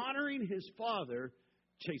was honoring his father,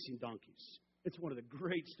 chasing donkeys. It's one of the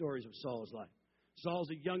great stories of Saul's life.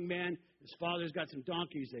 Saul's a young man. His father's got some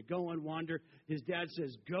donkeys. They go and wander. His dad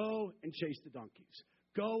says, go and chase the donkeys.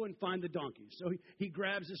 Go and find the donkeys. So he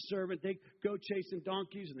grabs his servant. They go chasing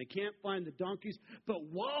donkeys, and they can't find the donkeys. But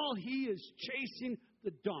while he is chasing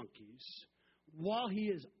the donkeys, while he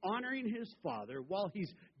is honoring his father, while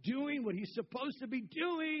he's doing what he's supposed to be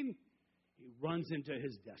doing, he runs into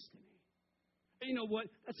his destiny. And you know what?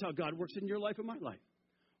 That's how God works in your life and my life.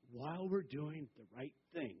 While we're doing the right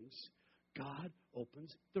things, God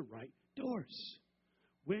opens the right doors.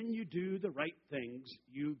 When you do the right things,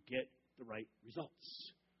 you get the right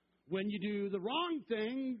results. When you do the wrong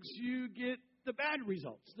things, you get the bad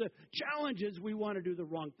results. The challenge is we want to do the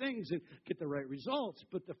wrong things and get the right results.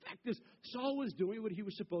 But the fact is, Saul was doing what he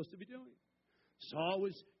was supposed to be doing. Saul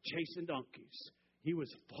was chasing donkeys. He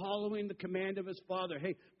was following the command of his father.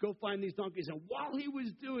 Hey, go find these donkeys. And while he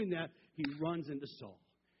was doing that, he runs into Saul.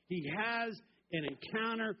 He has an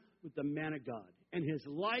encounter with the man of God. And his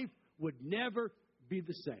life would never be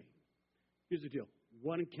the same. Here's the deal.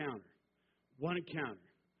 One encounter,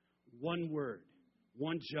 one word,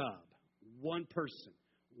 one job, one person,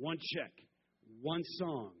 one check, one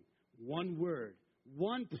song, one word,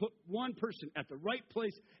 one person at the right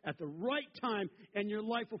place at the right time, and your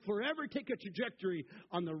life will forever take a trajectory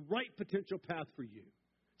on the right potential path for you.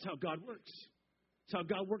 That's how God works. That's how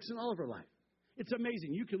God works in all of our life. It's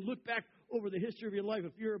amazing. You can look back over the history of your life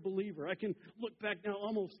if you're a believer. I can look back now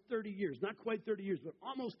almost 30 years, not quite 30 years, but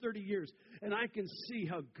almost 30 years, and I can see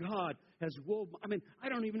how God has woven. I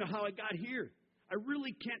don't even know how I got here. I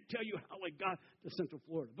really can't tell you how I got to Central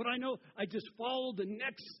Florida, but I know I just followed the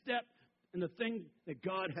next step in the thing that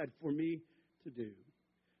God had for me to do.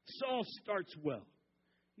 Saul starts well.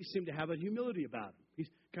 He seemed to have a humility about him. He's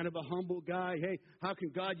kind of a humble guy. Hey, how can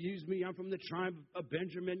God use me? I'm from the tribe of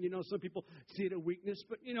Benjamin. You know, some people see it a weakness.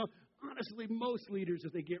 But, you know, honestly, most leaders,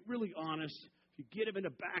 if they get really honest, if you get them in a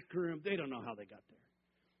back room, they don't know how they got there.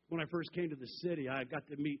 When I first came to the city, I got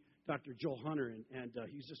to meet Dr. Joel Hunter, and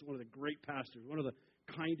he's just one of the great pastors, one of the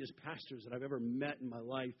kindest pastors that I've ever met in my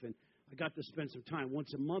life. And I got to spend some time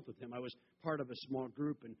once a month with him. I was part of a small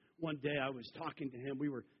group, and one day I was talking to him. We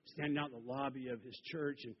were standing out in the lobby of his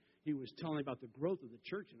church, and he was telling about the growth of the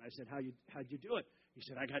church. And I said, how'd you do it? He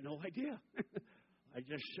said, I got no idea. I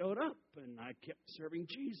just showed up, and I kept serving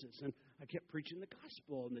Jesus, and I kept preaching the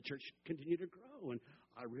gospel, and the church continued to grow, and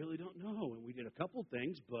I really don't know. And we did a couple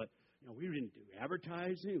things, but you know, we didn't do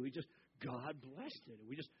advertising. God blessed it, and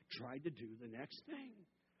we just tried to do the next thing.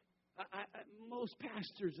 Most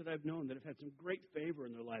pastors that I've known that have had some great favor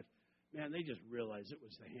in their life, man, they just realized it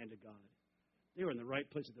was the hand of God. They were in the right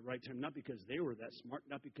place at the right time, not because they were that smart,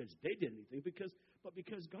 not because they did anything, but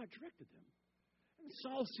because God directed them. And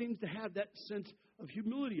Saul seems to have that sense of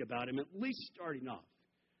humility about him, at least starting off.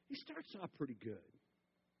 He starts off pretty good.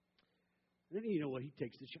 And then, you know what, he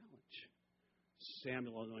takes the challenge.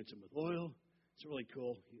 Samuel anoints him with oil. It's really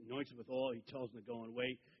cool. He anoints him with oil. He tells him to go and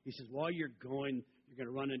wait. He says, while you're going, you're going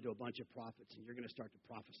to run into a bunch of prophets, and you're going to start to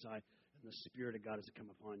prophesy, and the Spirit of God is to come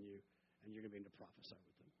upon you, and you're going to begin to prophesy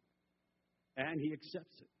with them. And he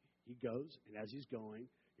accepts it. He goes, and as he's going,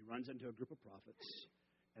 he runs into a group of prophets,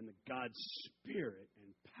 and the God's Spirit and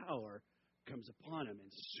power comes upon him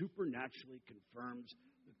and supernaturally confirms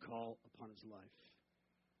the call upon his life.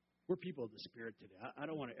 We're people of the Spirit today. I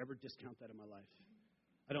don't want to ever discount that in my life.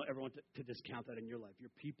 I don't ever want to discount that in your life.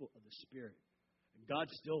 You're people of the Spirit. And God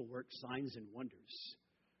still works signs and wonders.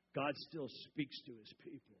 God still speaks to his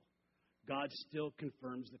people. God still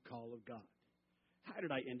confirms the call of God. How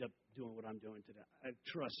did I end up doing what I'm doing today?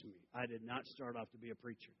 Trust me, I did not start off to be a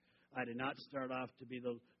preacher. I did not start off to be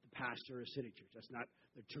the pastor of City Church. That's not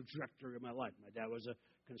the trajectory of my life. My dad was a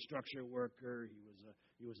construction worker. He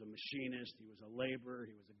was a machinist. He was a laborer.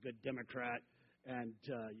 He was a good Democrat. And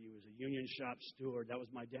he was a union shop steward. That was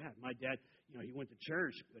my dad. My dad, you know, he went to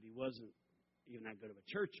church, but he wasn't even that good of a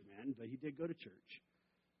church man, but he did go to church.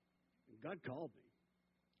 And God called me.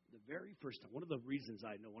 The very first time, one of the reasons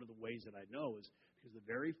I know, one of the ways that I know is because the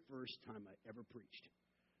very first time I ever preached,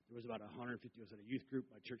 there was about 150. I was at a youth group.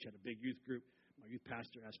 My church had a big youth group. My youth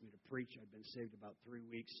pastor asked me to preach. I'd been saved about 3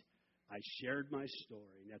 weeks. I shared my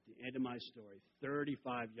story, and at the end of my story,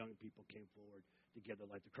 35 young people came forward to give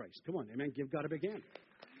their life to Christ. Come on, amen. Give God a big hand.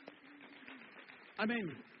 I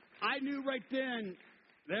knew right then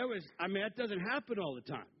that doesn't happen all the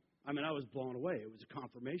time. I was blown away. It was a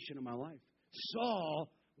confirmation of my life.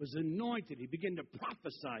 Saul was anointed. He began to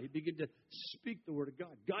prophesy. He began to speak the word of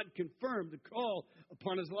God. God confirmed the call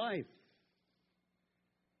upon his life.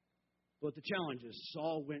 But the challenge is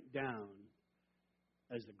Saul went down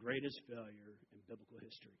as the greatest failure in biblical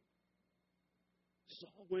history.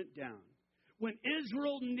 Saul went down. When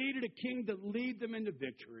Israel needed a king to lead them into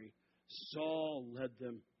victory, Saul led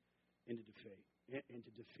them into defeat.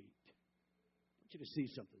 I want you to see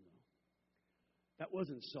something, though. That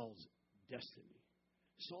wasn't Saul's destiny.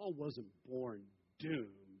 Saul wasn't born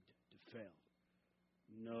doomed to fail.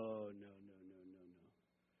 No.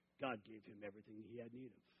 God gave him everything he had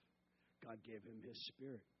need of. God gave him his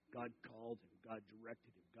Spirit. God called him. God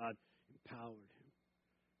directed him. God empowered him.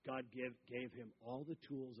 God gave him all the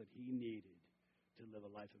tools that he needed to live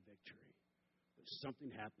a life of victory. But something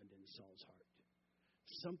happened in Saul's heart.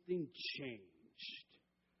 Something changed.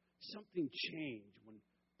 Something changed when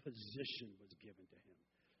position was given to him.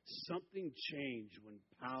 Something changed when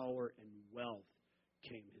power and wealth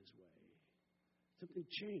came his way. Something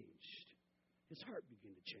changed. His heart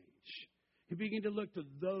began to change. He began to look to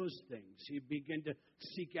those things. He began to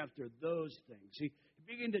seek after those things. He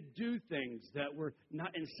began to do things that were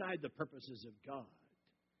not inside the purposes of God.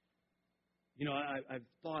 You know, I've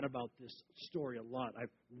thought about this story a lot.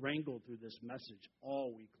 I've wrangled through this message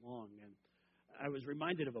all week long. And I was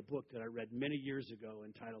reminded of a book that I read many years ago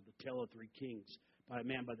entitled The Tale of Three Kings by a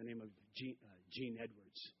man by the name of Gene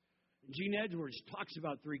Edwards. And Gene Edwards talks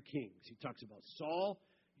about three kings. He talks about Saul,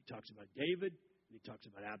 he talks about David, and he talks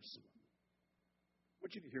about Absalom. I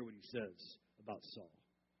want you to hear what he says about Saul.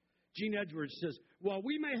 Gene Edwards says, while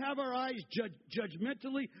we may have our eyes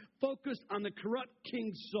judgmentally focused on the corrupt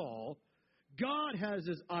King Saul, God has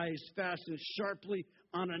his eyes fastened sharply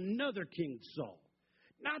on another King Saul.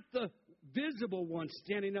 Not the visible one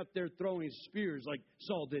standing up there throwing spears like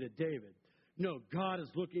Saul did at David. No, God is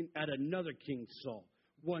looking at another King Saul,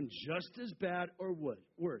 one just as bad or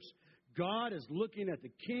worse. God is looking at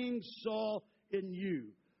the King Saul in you.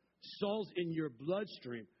 Saul's in your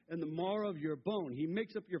bloodstream and the marrow of your bone. He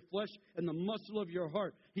makes up your flesh and the muscle of your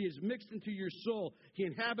heart. He is mixed into your soul. He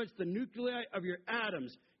inhabits the nuclei of your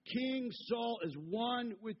atoms. King Saul is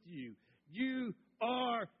one with you. You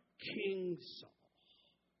are King Saul.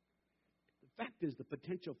 The fact is, the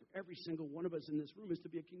potential for every single one of us in this room is to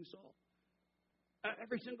be a King Saul.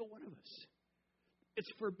 Every single one of us. It's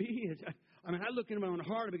for me. I look into my own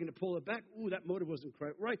heart. I begin to pull it back. Ooh, that motive wasn't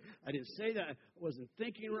quite right. I didn't say that. I wasn't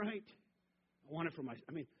thinking right. I want it for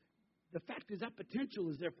the fact is that potential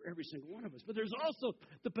is there for every single one of us. But there's also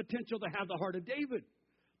the potential to have the heart of David,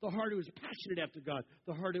 the heart who is passionate after God,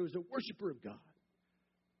 the heart who is a worshiper of God.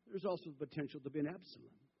 There's also the potential to be an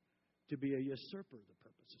Absalom, to be a usurper of the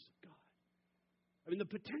purposes of God. The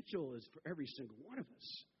potential is for every single one of us.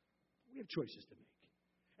 We have choices to make.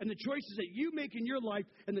 And the choices that you make in your life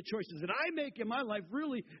and the choices that I make in my life,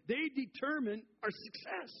 really, they determine our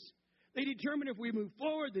success. They determine if we move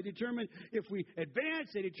forward. They determine if we advance.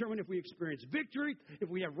 They determine if we experience victory, if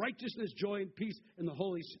we have righteousness, joy, and peace in the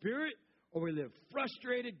Holy Spirit, or we live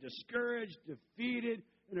frustrated, discouraged, defeated,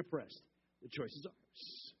 and oppressed. The choice is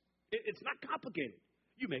ours. It's not complicated.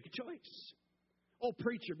 You make a choice. Oh,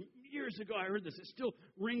 preacher, years ago I heard this. It still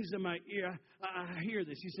rings in my ear. I hear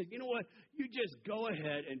this. He said, you know what? You just go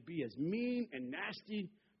ahead and be as mean and nasty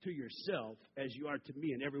to yourself as you are to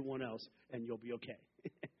me and everyone else, and you'll be okay.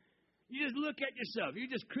 You just look at yourself. You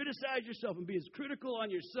just criticize yourself and be as critical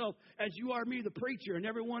on yourself as you are me, the preacher, and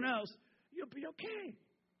everyone else. You'll be okay.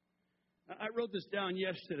 I wrote this down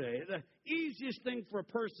yesterday. The easiest thing for a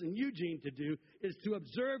person, Eugene, to do is to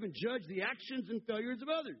observe and judge the actions and failures of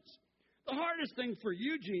others. The hardest thing for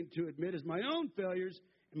Eugene to admit is my own failures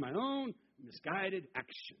and my own misguided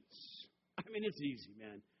actions. It's easy,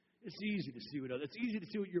 man. It's easy to see it's easy to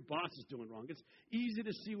see what your boss is doing wrong. It's easy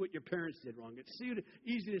to see what your parents did wrong. It's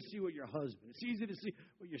easy to see what your husband. It's easy to see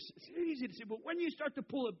it's easy to see. But when you start to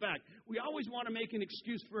pull it back, we always want to make an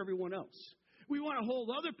excuse for everyone else. We want to hold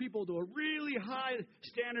other people to a really high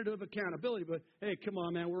standard of accountability. But, hey, come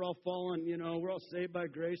on, man, we're all fallen, we're all saved by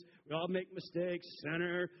grace. We all make mistakes,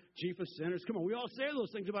 sinner, chief of sinners. Come on, we all say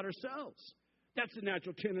those things about ourselves. That's the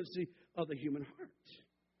natural tendency of the human heart.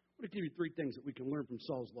 I'm going to give you three things that we can learn from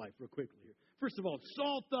Saul's life real quickly here. First of all,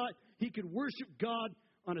 Saul thought he could worship God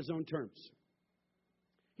on his own terms.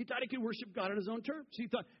 He thought he could worship God on his own terms. He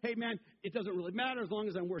thought, hey, man, it doesn't really matter as long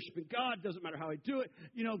as I'm worshiping God. It doesn't matter how I do it.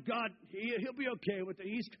 God, he'll be okay with it.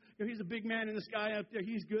 He's a big man in the sky up there.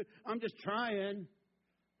 He's good. I'm just trying.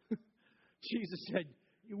 Jesus said,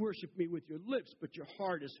 you worship me with your lips, but your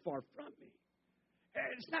heart is far from me. And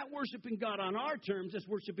it's not worshiping God on our terms. It's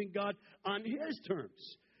worshiping God on his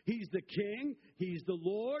terms. He's the King. He's the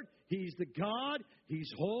Lord. He's the God.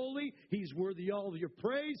 He's holy. He's worthy of all of your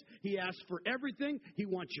praise. He asks for everything. He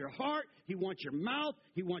wants your heart. He wants your mouth.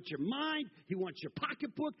 He wants your mind. He wants your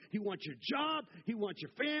pocketbook. He wants your job. He wants your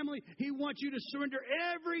family. He wants you to surrender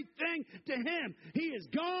everything to him. He is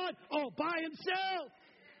God all by himself.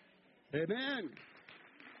 Amen.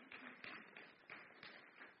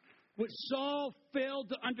 What Saul failed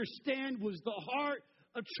to understand was the heart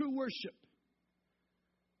of true worship.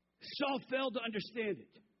 Saul failed to understand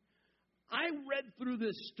it. I read through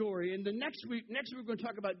this story, and next week we're going to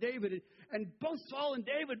talk about David, and both Saul and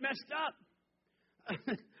David messed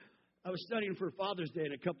up. I was studying for Father's Day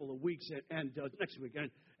in a couple of weeks, and next week,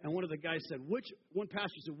 and one of the guys said, one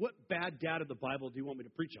pastor said, what bad dad of the Bible do you want me to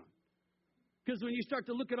preach on? Because when you start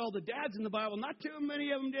to look at all the dads in the Bible, not too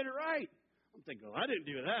many of them did it right. I'm thinking, well, I didn't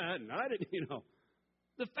do that, and I didn't,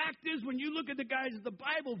 The fact is, when you look at the guys of the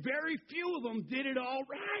Bible, very few of them did it all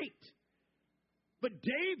right. But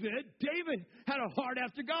David had a heart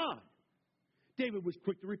after God. David was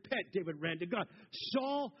quick to repent. David ran to God.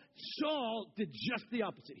 Saul did just the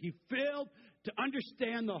opposite. He failed to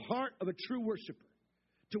understand the heart of a true worshiper,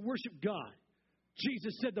 to worship God.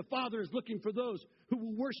 Jesus said the Father is looking for those who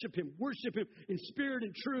will worship Him in spirit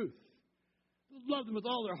and truth. Love Him with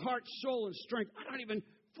all their heart, soul, and strength. I don't even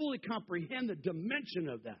fully comprehend the dimension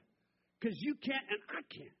of that, because you can't and I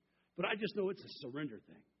can't. But I just know it's a surrender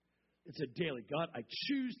thing. It's a daily. God, I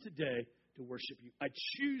choose today to worship You. I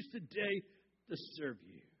choose today to serve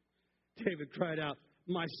You. David cried out,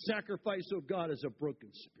 my sacrifice, O God, is a broken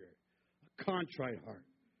spirit, a contrite heart.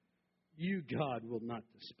 You, God, will not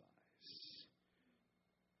despise.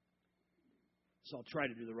 So I'll try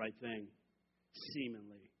to do the right thing,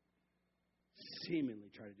 seemingly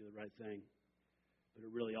try to do the right thing, but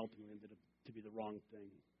it really ultimately ended up to be the wrong thing.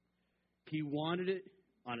 He wanted it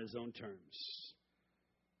on his own terms.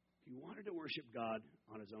 He wanted to worship God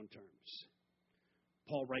on his own terms.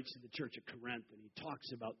 Paul writes to the church at Corinth, and he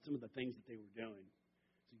talks about some of the things that they were doing.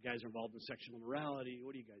 So you guys are involved in sexual immorality.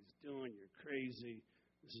 What are you guys doing? You're crazy.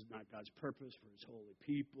 This is not God's purpose for His holy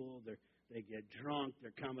people. They get drunk.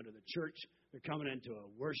 They're coming to the church. They're coming into a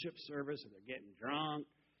worship service, and they're getting drunk.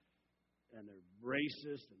 And they're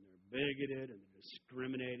racist, and they're bigoted, and they're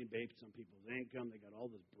discriminating based on people's income. They got all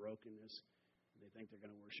this brokenness, and they think they're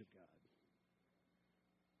going to worship God.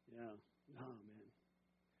 Yeah. No, man.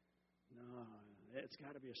 No, it's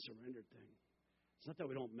got to be a surrender thing. It's not that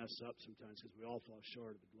we don't mess up sometimes, because we all fall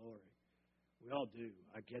short of the glory. We all do.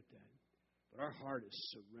 I get that. But our heart is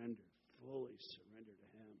surrendered, fully surrendered to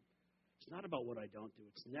Him. It's not about what I don't do.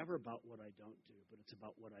 It's never about what I don't do, but it's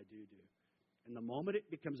about what I do do. And the moment it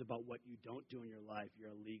becomes about what you don't do in your life,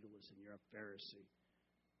 you're a legalist and you're a Pharisee.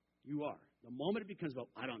 You are. The moment it becomes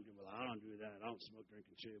about, I don't do that, I don't smoke, drink,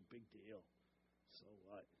 and chew, big deal. So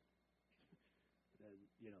what? And,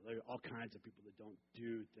 there are all kinds of people that don't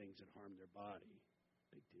do things that harm their body.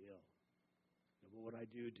 Big deal. But what I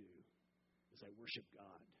do is I worship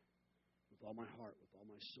God with all my heart, with all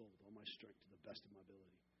my soul, with all my strength, to the best of my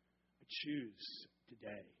ability. I choose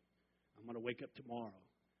today. I'm going to wake up tomorrow.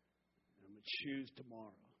 I'm going to choose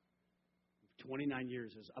tomorrow. 29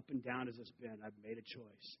 years, as up and down as it's been, I've made a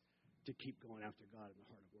choice to keep going after God in the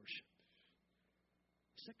heart of worship.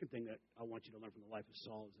 The second thing that I want you to learn from the life of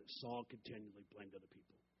Saul is that Saul continually blamed other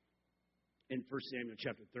people. In 1 Samuel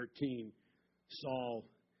chapter 13, Saul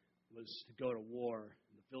was to go to war,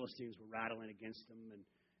 and the Philistines were rattling against him,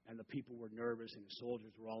 and the people were nervous, and the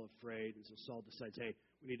soldiers were all afraid. And so Saul decides, hey,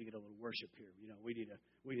 we need to get a little worship here. We need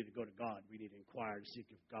to go to God. We need to inquire to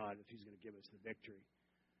seek of God if He's going to give us the victory.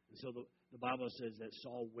 And so the Bible says that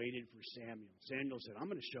Saul waited for Samuel. Samuel said,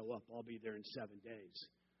 I'm going to show up. I'll be there in 7 days.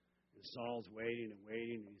 And Saul's waiting, and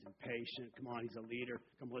he's impatient. Come on, he's a leader.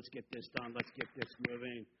 Come on, let's get this done. Let's get this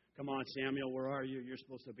moving. Come on, Samuel, where are you? You're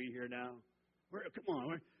supposed to be here now. Come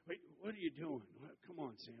on, wait, what are you doing? Come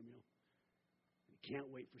on, Samuel. He can't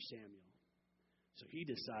wait for Samuel. So he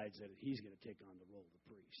decides that he's going to take on the role of the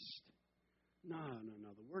priest. No.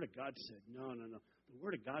 The Word of God said, no. The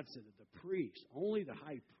Word of God said that the priest, only the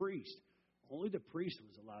high priest, only the priest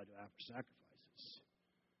was allowed to offer sacrifices.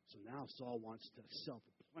 So now Saul wants to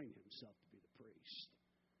self-appoint himself to be the priest.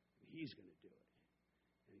 And he's going to do it.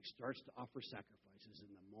 And he starts to offer sacrifices,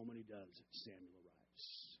 and the moment he does, Samuel arrives.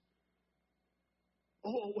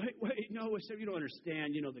 Oh, wait, no, you don't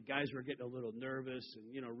understand. The guys were getting a little nervous, and,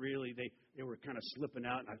 really, they were kind of slipping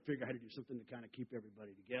out, and I figured I had to do something to kind of keep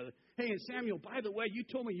everybody together. Hey, and Samuel, by the way, you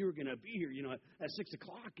told me you were going to be here, at 6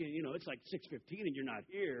 o'clock, and, it's like 6:15, and you're not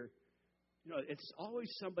here. It's always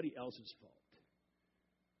somebody else's fault.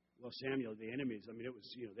 Well, Samuel, the enemies, it was,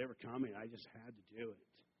 they were coming. I just had to do it.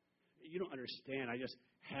 You don't understand. I just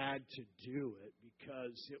had to do it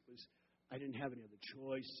because I didn't have any other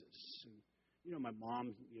choices. And, my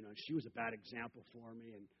mom, she was a bad example for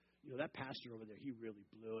me. And, that pastor over there, he really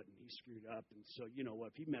blew it and he screwed up. And so,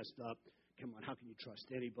 if he messed up, come on, how can you trust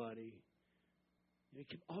anybody? You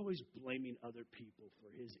keep always blaming other people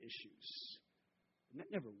for his issues. And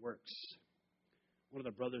that never works. One of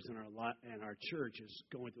the brothers in our church is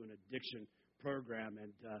going through an addiction program.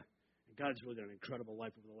 And God's really done an incredible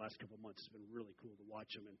life over the last couple of months. It's been really cool to watch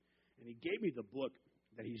him. And he gave me the book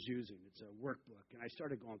that he's using. It's a workbook. And I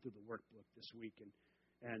started going through the workbook this week.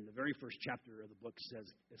 And the very first chapter of the book says,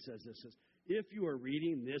 if you are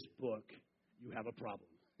reading this book, you have a problem.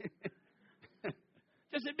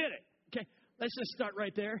 Just admit it. Okay, let's just start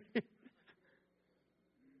right there.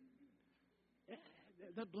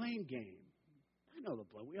 The blame game. I know the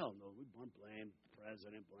blame. We all know. We want blame the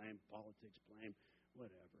president, blame politics, blame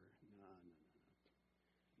whatever.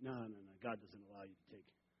 No. God doesn't allow you to take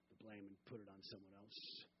the blame and put it on someone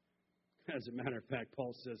else. As a matter of fact,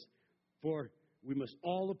 Paul says, for we must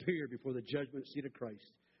all appear before the judgment seat of Christ,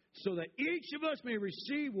 so that each of us may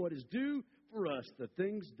receive what is due for us, the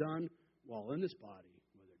things done while in this body,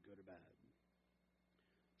 whether good or bad.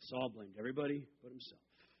 Saul blamed everybody but himself,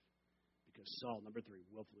 because Saul, number 3,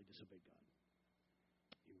 willfully disobeyed God.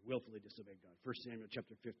 He willfully disobeyed God. 1 Samuel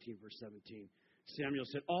chapter 15, verse 17. Samuel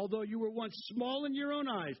said, although you were once small in your own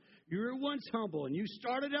eyes, you were once humble, and you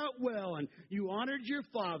started out well, and you honored your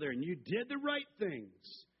father, and you did the right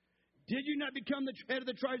things. Did you not become the head of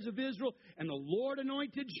the tribes of Israel, and the Lord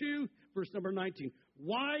anointed you? Verse number 19.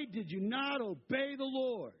 Why did you not obey the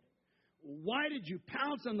Lord? Why did you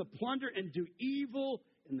pounce on the plunder and do evil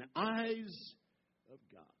in the eyes of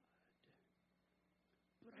God?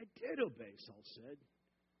 But I did obey, Saul said.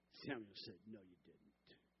 Samuel said, no, you didn't.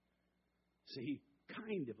 See, he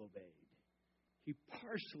kind of obeyed. He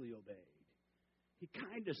partially obeyed. He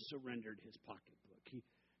kind of surrendered his pocketbook. He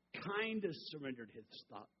kind of surrendered his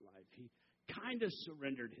thought life. He kind of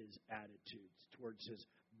surrendered his attitudes towards his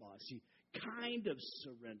boss. He kind of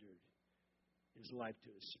surrendered his life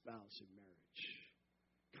to his spouse in marriage.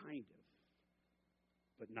 Kind of,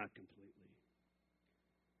 but not completely.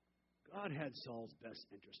 God had Saul's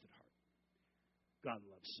best interest at heart. God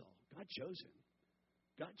loved Saul. God chose him.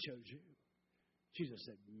 God chose you. Jesus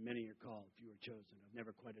said, many are called, few are chosen. I've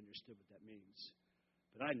never quite understood what that means.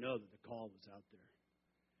 But I know that the call was out there.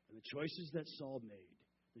 And the choices that Saul made,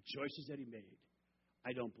 the choices that he made,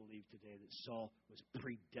 I don't believe today that Saul was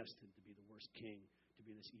predestined to be the worst king, to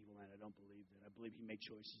be this evil man. I don't believe that. I believe he made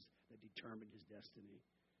choices that determined his destiny.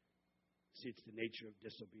 See, it's the nature of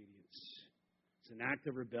disobedience. It's an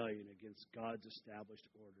act of rebellion against God's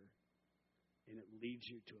established order. And it leads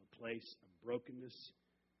you to a place of brokenness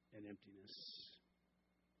and emptiness.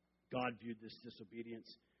 God viewed this disobedience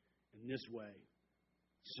in this way.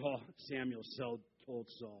 Samuel told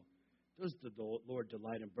Saul, does the Lord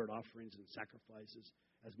delight in burnt offerings and sacrifices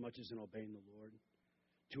as much as in obeying the Lord?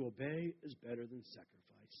 To obey is better than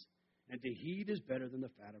sacrifice, and to heed is better than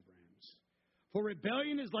the fat of rams. For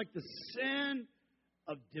rebellion is like the sin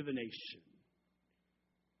of divination,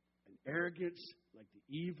 and arrogance like the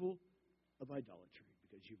evil of idolatry.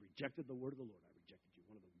 Because you rejected the word of the Lord, I rejected you.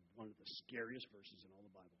 One of the scariest verses in all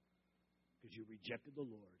the Bible. Because you rejected the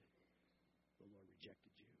Lord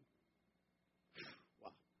rejected you.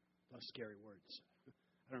 Wow, those scary words.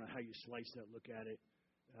 I don't know how you slice that, look at it.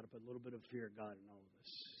 You got to put a little bit of fear of God in all of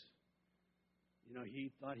this. You know,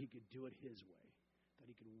 he thought he could do it his way. That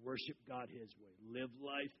he could worship God his way. Live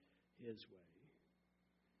life his way.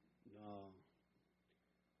 No.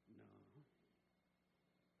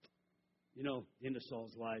 You know, the end of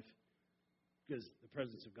Saul's life, because the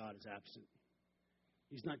presence of God is absent.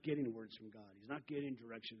 He's not getting words from God. He's not getting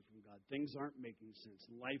direction from God. Things aren't making sense.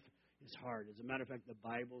 Life is hard. As a matter of fact, the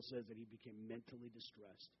Bible says that he became mentally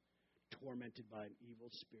distressed, tormented by an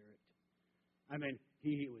evil spirit. I mean,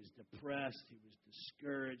 he was depressed. He was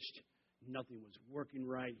discouraged. Nothing was working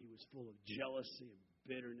right. He was full of jealousy and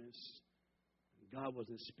bitterness. And God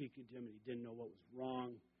wasn't speaking to him, and he didn't know what was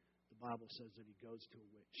wrong. The Bible says that he goes to a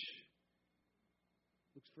witch.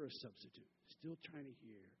 Looks for a substitute. Still trying to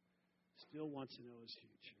hear. Still wants to know his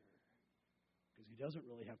future. Because he doesn't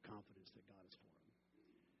really have confidence that God is for him.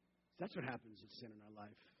 That's what happens with sin in our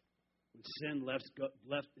life. When sin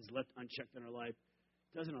is left unchecked in our life,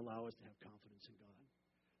 it doesn't allow us to have confidence in God.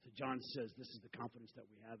 So John says this is the confidence that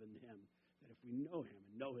we have in him. That if we know him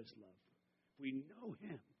and know his love, if we know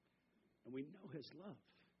him and we know his love,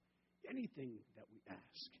 anything that we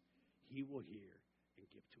ask, he will hear and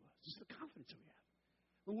give to us. This is the confidence that we have.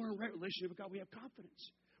 When we're in a right relationship with God, we have confidence.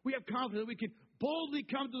 We have confidence that we can boldly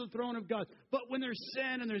come to the throne of God. But when there's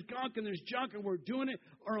sin and there's gunk and there's junk and we're doing it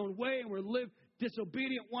our own way and we're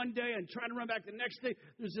disobedient one day and trying to run back the next day,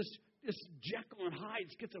 there's this Jekyll and Hyde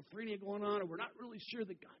schizophrenia going on, and we're not really sure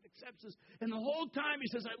that God accepts us. And the whole time he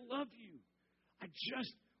says, I love you. I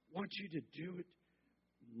just want you to do it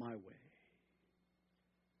my way.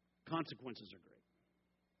 Consequences are great.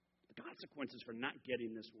 The consequences for not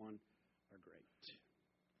getting this one are great.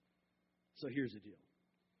 So here's the deal.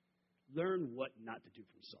 Learn what not to do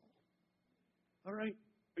from Saul. All right?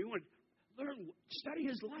 You want to learn, study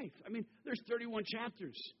his life. I mean, there's 31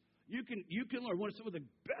 chapters. You can learn. Some of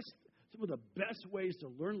the best ways to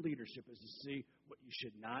learn leadership is to see what you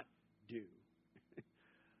should not do.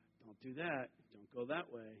 Don't do that. Don't go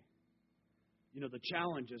that way. You know, the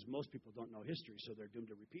challenge is most people don't know history, so they're doomed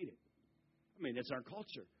to repeat it. I mean, it's our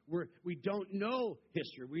culture. We don't know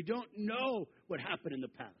history. We don't know what happened in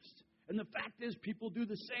the past. And the fact is, people do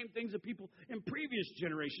the same things that people in previous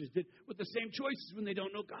generations did with the same choices when they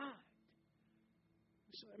don't know God.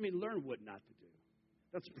 So, I mean, learn what not to do.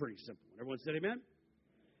 That's a pretty simple one. Everyone said amen?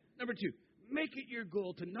 Number 2, make it your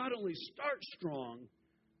goal to not only start strong,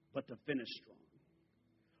 but to finish strong.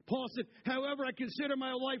 Paul said, however, I consider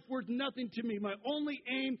my life worth nothing to me. My only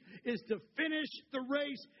aim is to finish the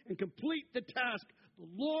race and complete the task the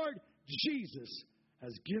Lord Jesus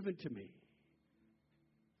has given to me.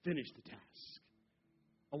 Finish the task.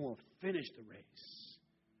 I want to finish the race.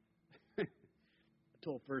 I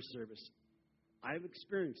told first service, I've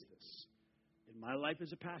experienced this in my life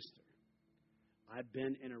as a pastor. I've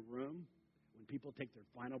been in a room when people take their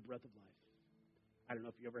final breath of life. I don't know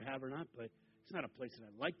if you ever have or not, but it's not a place that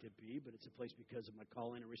I'd like to be, but it's a place because of my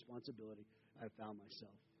calling and responsibility I've found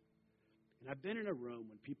myself. And I've been in a room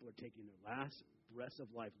when people are taking their last breath of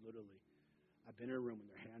life, literally. I've been in a room when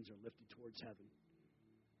their hands are lifted towards heaven.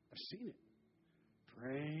 I've seen it.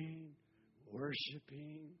 Praying,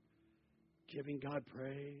 worshiping, giving God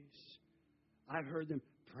praise. I've heard them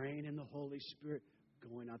praying in the Holy Spirit,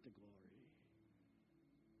 going out to glory.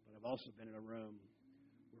 But I've also been in a room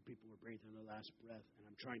where people were breathing their last breath, and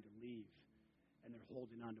I'm trying to leave, and they're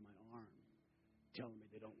holding onto my arm, telling me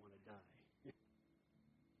they don't want to die.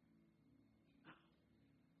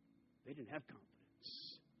 They didn't have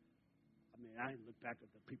confidence. I mean, I look back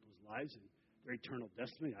at the people's lives and their eternal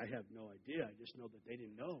destiny. I have no idea. I just know that they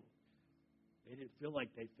didn't know. They didn't feel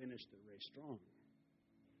like they finished their race strong.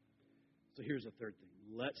 So here's the third thing.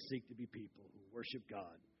 Let's seek to be people who worship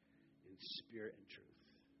God in spirit and truth.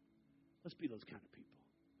 Let's be those kind of people.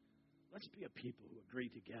 Let's be a people who agree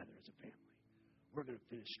together as a family. We're going to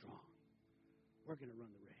finish strong. We're going to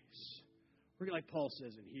run the race. We're going to, like Paul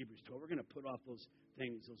says in Hebrews 12, we're going to put off those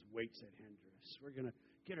things, those weights that hinder us. We're going to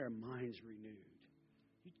get our minds renewed.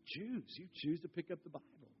 You choose. You choose to pick up the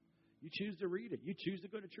Bible. You choose to read it. You choose to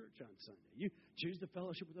go to church on Sunday. You choose to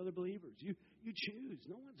fellowship with other believers. You choose.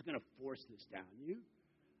 No one's going to force this down you.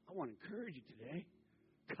 I want to encourage you today.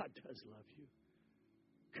 God does love you.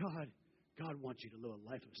 God wants you to live a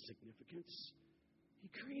life of significance. He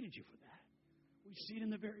created you for that. We see it in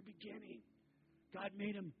the very beginning. God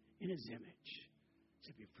made him in his image. He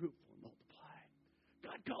said, be fruitful and multiply.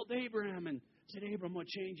 God called Abraham and said, Abraham, I'm going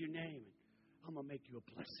to change your name. And I'm going to make you a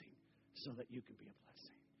blessing so that you can be a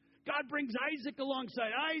blessing. God brings Isaac alongside.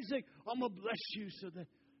 Isaac, I'm going to bless you so that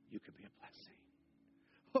you can be a blessing.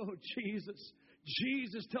 Oh, Jesus.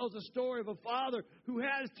 Jesus tells a story of a father who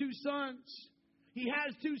has 2 sons. He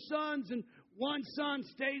has 2 sons, and one son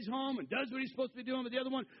stays home and does what he's supposed to be doing, but the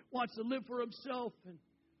other one wants to live for himself. And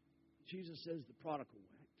Jesus says the prodigal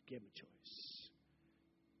went, gave him a choice.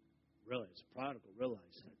 Realized, the prodigal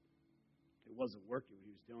realized that it wasn't working what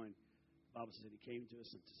he was doing. The Bible says that he came to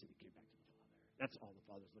his senses and he came back to the Father. That's all the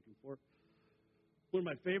Father's looking for. One of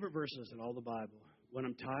my favorite verses in all the Bible, when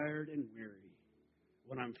I'm tired and weary,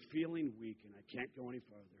 when I'm feeling weak and I can't go any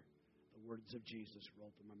farther, the words of Jesus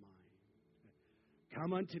roll through my mind.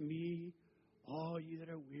 Come unto me, all you that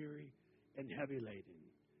are weary and heavy laden,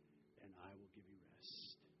 and I will give you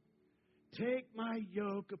rest. Take my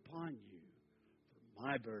yoke upon you, for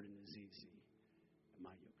my burden is easy and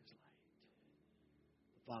my yoke is light.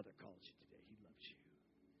 The Father calls you today. He loves you.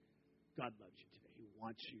 God loves you today. He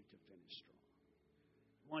wants you to finish strong.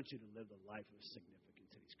 He wants you to live the life of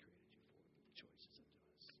significance that he's created you for. But the choice is up to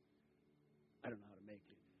us. I don't know how to make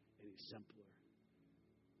it any simpler.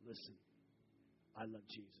 Listen. I love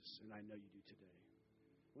Jesus, and I know you do today.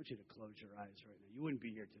 I want you to close your eyes right now. You wouldn't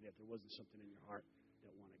be here today if there wasn't something in your heart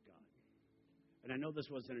that wanted God. And I know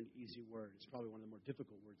this wasn't an easy word. It's probably one of the more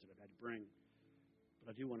difficult words that I've had to bring.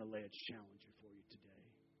 But I do want to lay a challenge before you today.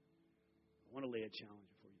 I want to lay a challenge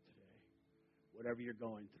before you today. Whatever you're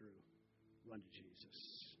going through, run to Jesus.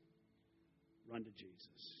 Run to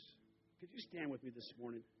Jesus. Could you stand with me this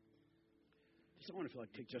morning? I want to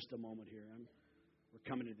take just a moment here. We're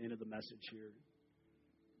coming to the end of the message here.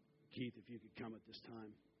 Keith, if you could come at this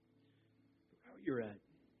time. Wherever you're at.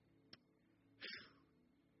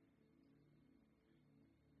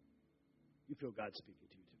 You feel God speaking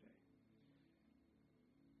to you today.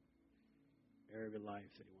 Area of your life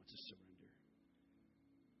that he wants to surrender.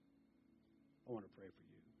 I want to pray for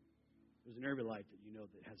you. There's an area of your life that you know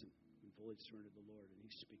that hasn't been fully surrendered to the Lord, and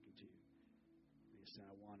he's speaking to you. And he's saying,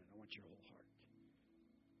 I want it. I want your whole heart.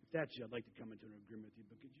 If that's you, I'd like to come into an agreement with you,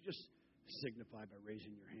 but could you just signify by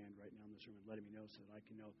raising your hand right now in this room and letting me know so that I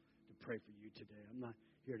can know to pray for you today? I'm not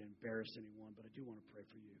here to embarrass anyone, but I do want to pray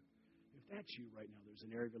for you. If that's you right now, there's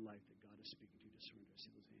an area of your life that God is speaking to you to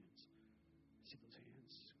surrender. I see those hands. I see those hands.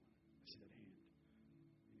 I see that hand.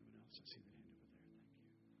 Anyone else? I see that hand over there.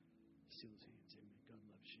 Thank you. I see those hands. Amen. God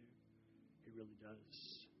loves you. He really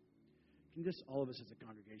does. Can just all of us as a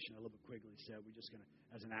congregation, I love what Quigley said, we're just going to,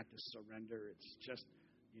 as an act of surrender, it's just,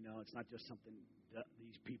 it's not just something that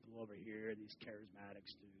these people over here, these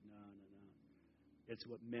charismatics do. No. It's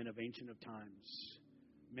what men of ancient of times,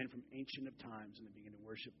 men from ancient of times, when they began to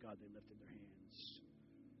worship God, they lifted their hands.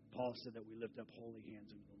 Paul said that we lift up holy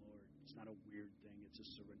hands unto the Lord. It's not a weird thing. It's a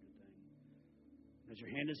surrender thing. And as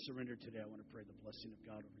your hand is surrendered today, I want to pray the blessing of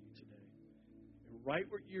God over you today. And right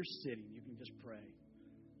where you're sitting, you can just pray.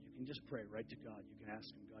 You can just pray right to God. You can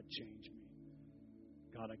ask Him, God, change me.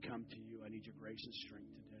 God, I come to you. I need your grace and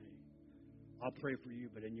strength today. I'll pray for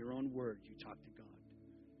you, but in your own words, you talk to God.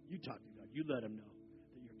 You talk to God. You let Him know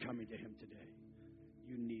that you're coming to Him today.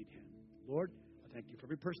 You need Him. Lord, I thank you for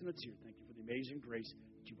every person that's here. Thank you for the amazing grace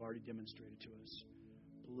that you've already demonstrated to us.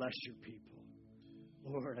 Bless your people.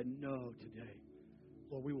 Lord, I know today,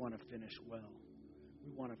 Lord, we want to finish well.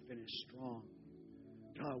 We want to finish strong.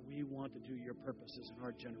 God, we want to do your purposes in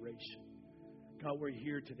our generation. God, we're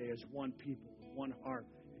here today as one people, with one heart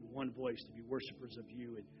and one voice to be worshipers of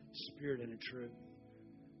you in spirit and in truth.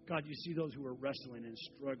 God, you see those who are wrestling and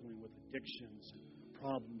struggling with addictions and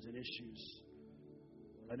problems and issues.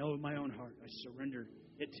 Lord, I know in my own heart, I surrender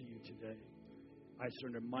it to you today. I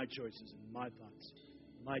surrender my choices and my thoughts,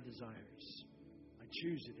 my desires. I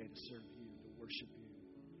choose today to serve you, to worship you.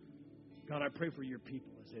 God, I pray for your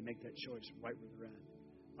people as they make that choice right where they're at.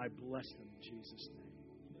 I bless them in Jesus' name.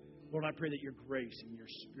 Lord, I pray that your grace and your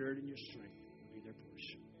spirit and your strength will be their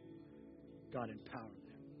portion. God, empower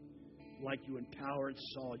them. Like you empowered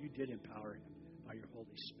Saul, you did empower him by your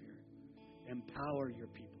Holy Spirit. Empower your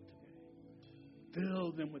people today.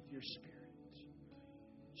 Fill them with your Spirit.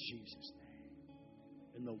 In Jesus' name.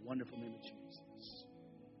 In the wonderful name of Jesus. Amen.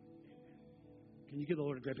 Can you give the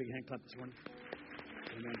Lord a great big hand clap this morning?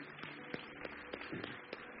 Amen.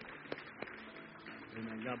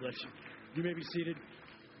 Amen. God bless you. You may be seated.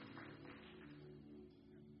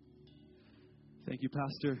 Thank you,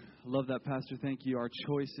 Pastor. I love that, Pastor. Thank you. Our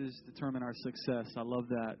choices determine our success. I love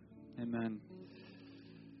that. Amen.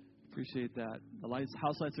 Appreciate that. The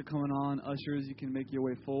house lights are coming on. Ushers, you can make your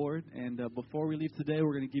way forward. And before we leave today,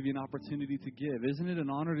 we're going to give you an opportunity to give. Isn't it an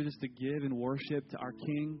honor to just to give and worship to our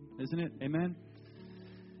King? Isn't it? Amen.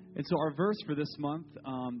 And so our verse for this month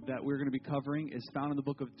that we're going to be covering is found in the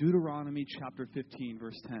book of Deuteronomy chapter 15,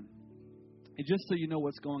 verse 10. And just so you know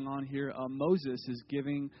what's going on here, Moses is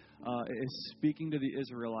speaking to the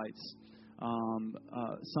Israelites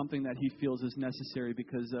something that he feels is necessary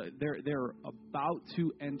because they're about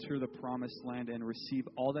to enter the promised land and receive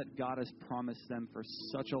all that God has promised them for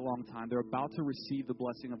such a long time. They're about to receive the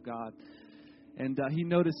blessing of God. And he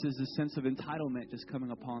notices a sense of entitlement just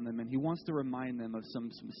coming upon them, and he wants to remind them of some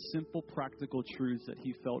simple, practical truths that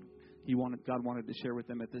he felt God wanted to share with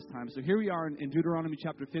them at this time. So here we are in Deuteronomy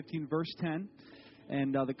chapter 15, verse 10,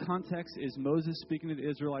 and the context is Moses speaking to the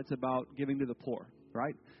Israelites about giving to the poor,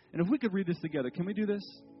 right? And if we could read this together, can we do this?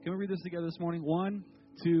 Can we read this together this morning? 1,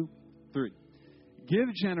 2, 3.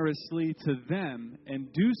 Give generously to them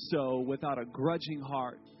and do so without a grudging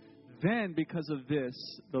heart. Then, because of this,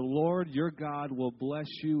 the Lord your God will bless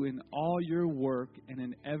you in all your work and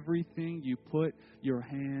in everything you put your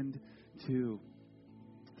hand to.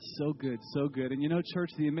 So good, so good. And you know, church,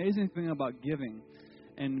 the amazing thing about giving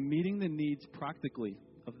and meeting the needs practically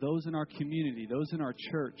of those in our community, those in our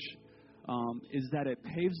church, is that it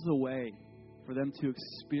paves the way for them to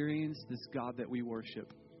experience this God that we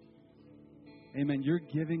worship. Amen. Your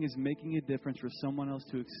giving is making a difference for someone else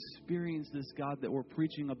to experience this God that we're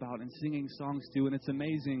preaching about and singing songs to, and it's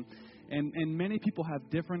amazing. And many people have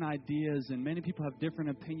different ideas, and many people have different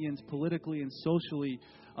opinions politically and socially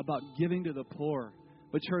about giving to the poor.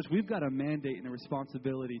 But church, we've got a mandate and a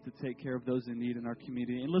responsibility to take care of those in need in our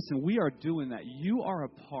community. And listen, we are doing that. You are a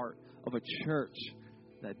part of a church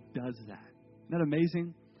that does that. Isn't that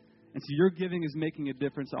amazing? And so your giving is making a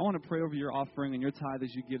difference. I want to pray over your offering and your tithe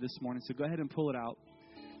as you give this morning. So go ahead and pull it out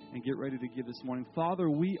and get ready to give this morning. Father,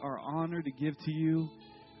 we are honored to give to you.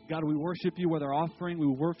 God, we worship you with our offering.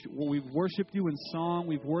 We've worshiped you in song.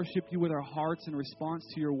 We've worshiped you with our hearts in response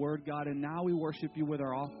to your word, God. And now we worship you with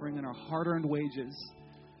our offering and our hard-earned wages.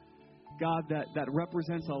 God, that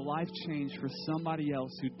represents a life change for somebody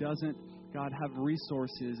else who doesn't, God, have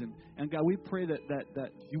resources. And God, we pray that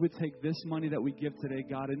you would take this money that we give today,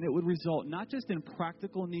 God, and it would result not just in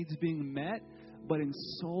practical needs being met, but in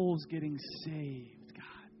souls getting saved, God.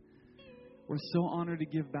 We're so honored to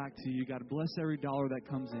give back to you. God bless every dollar that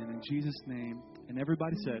comes in Jesus' name. And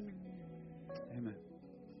everybody said, amen.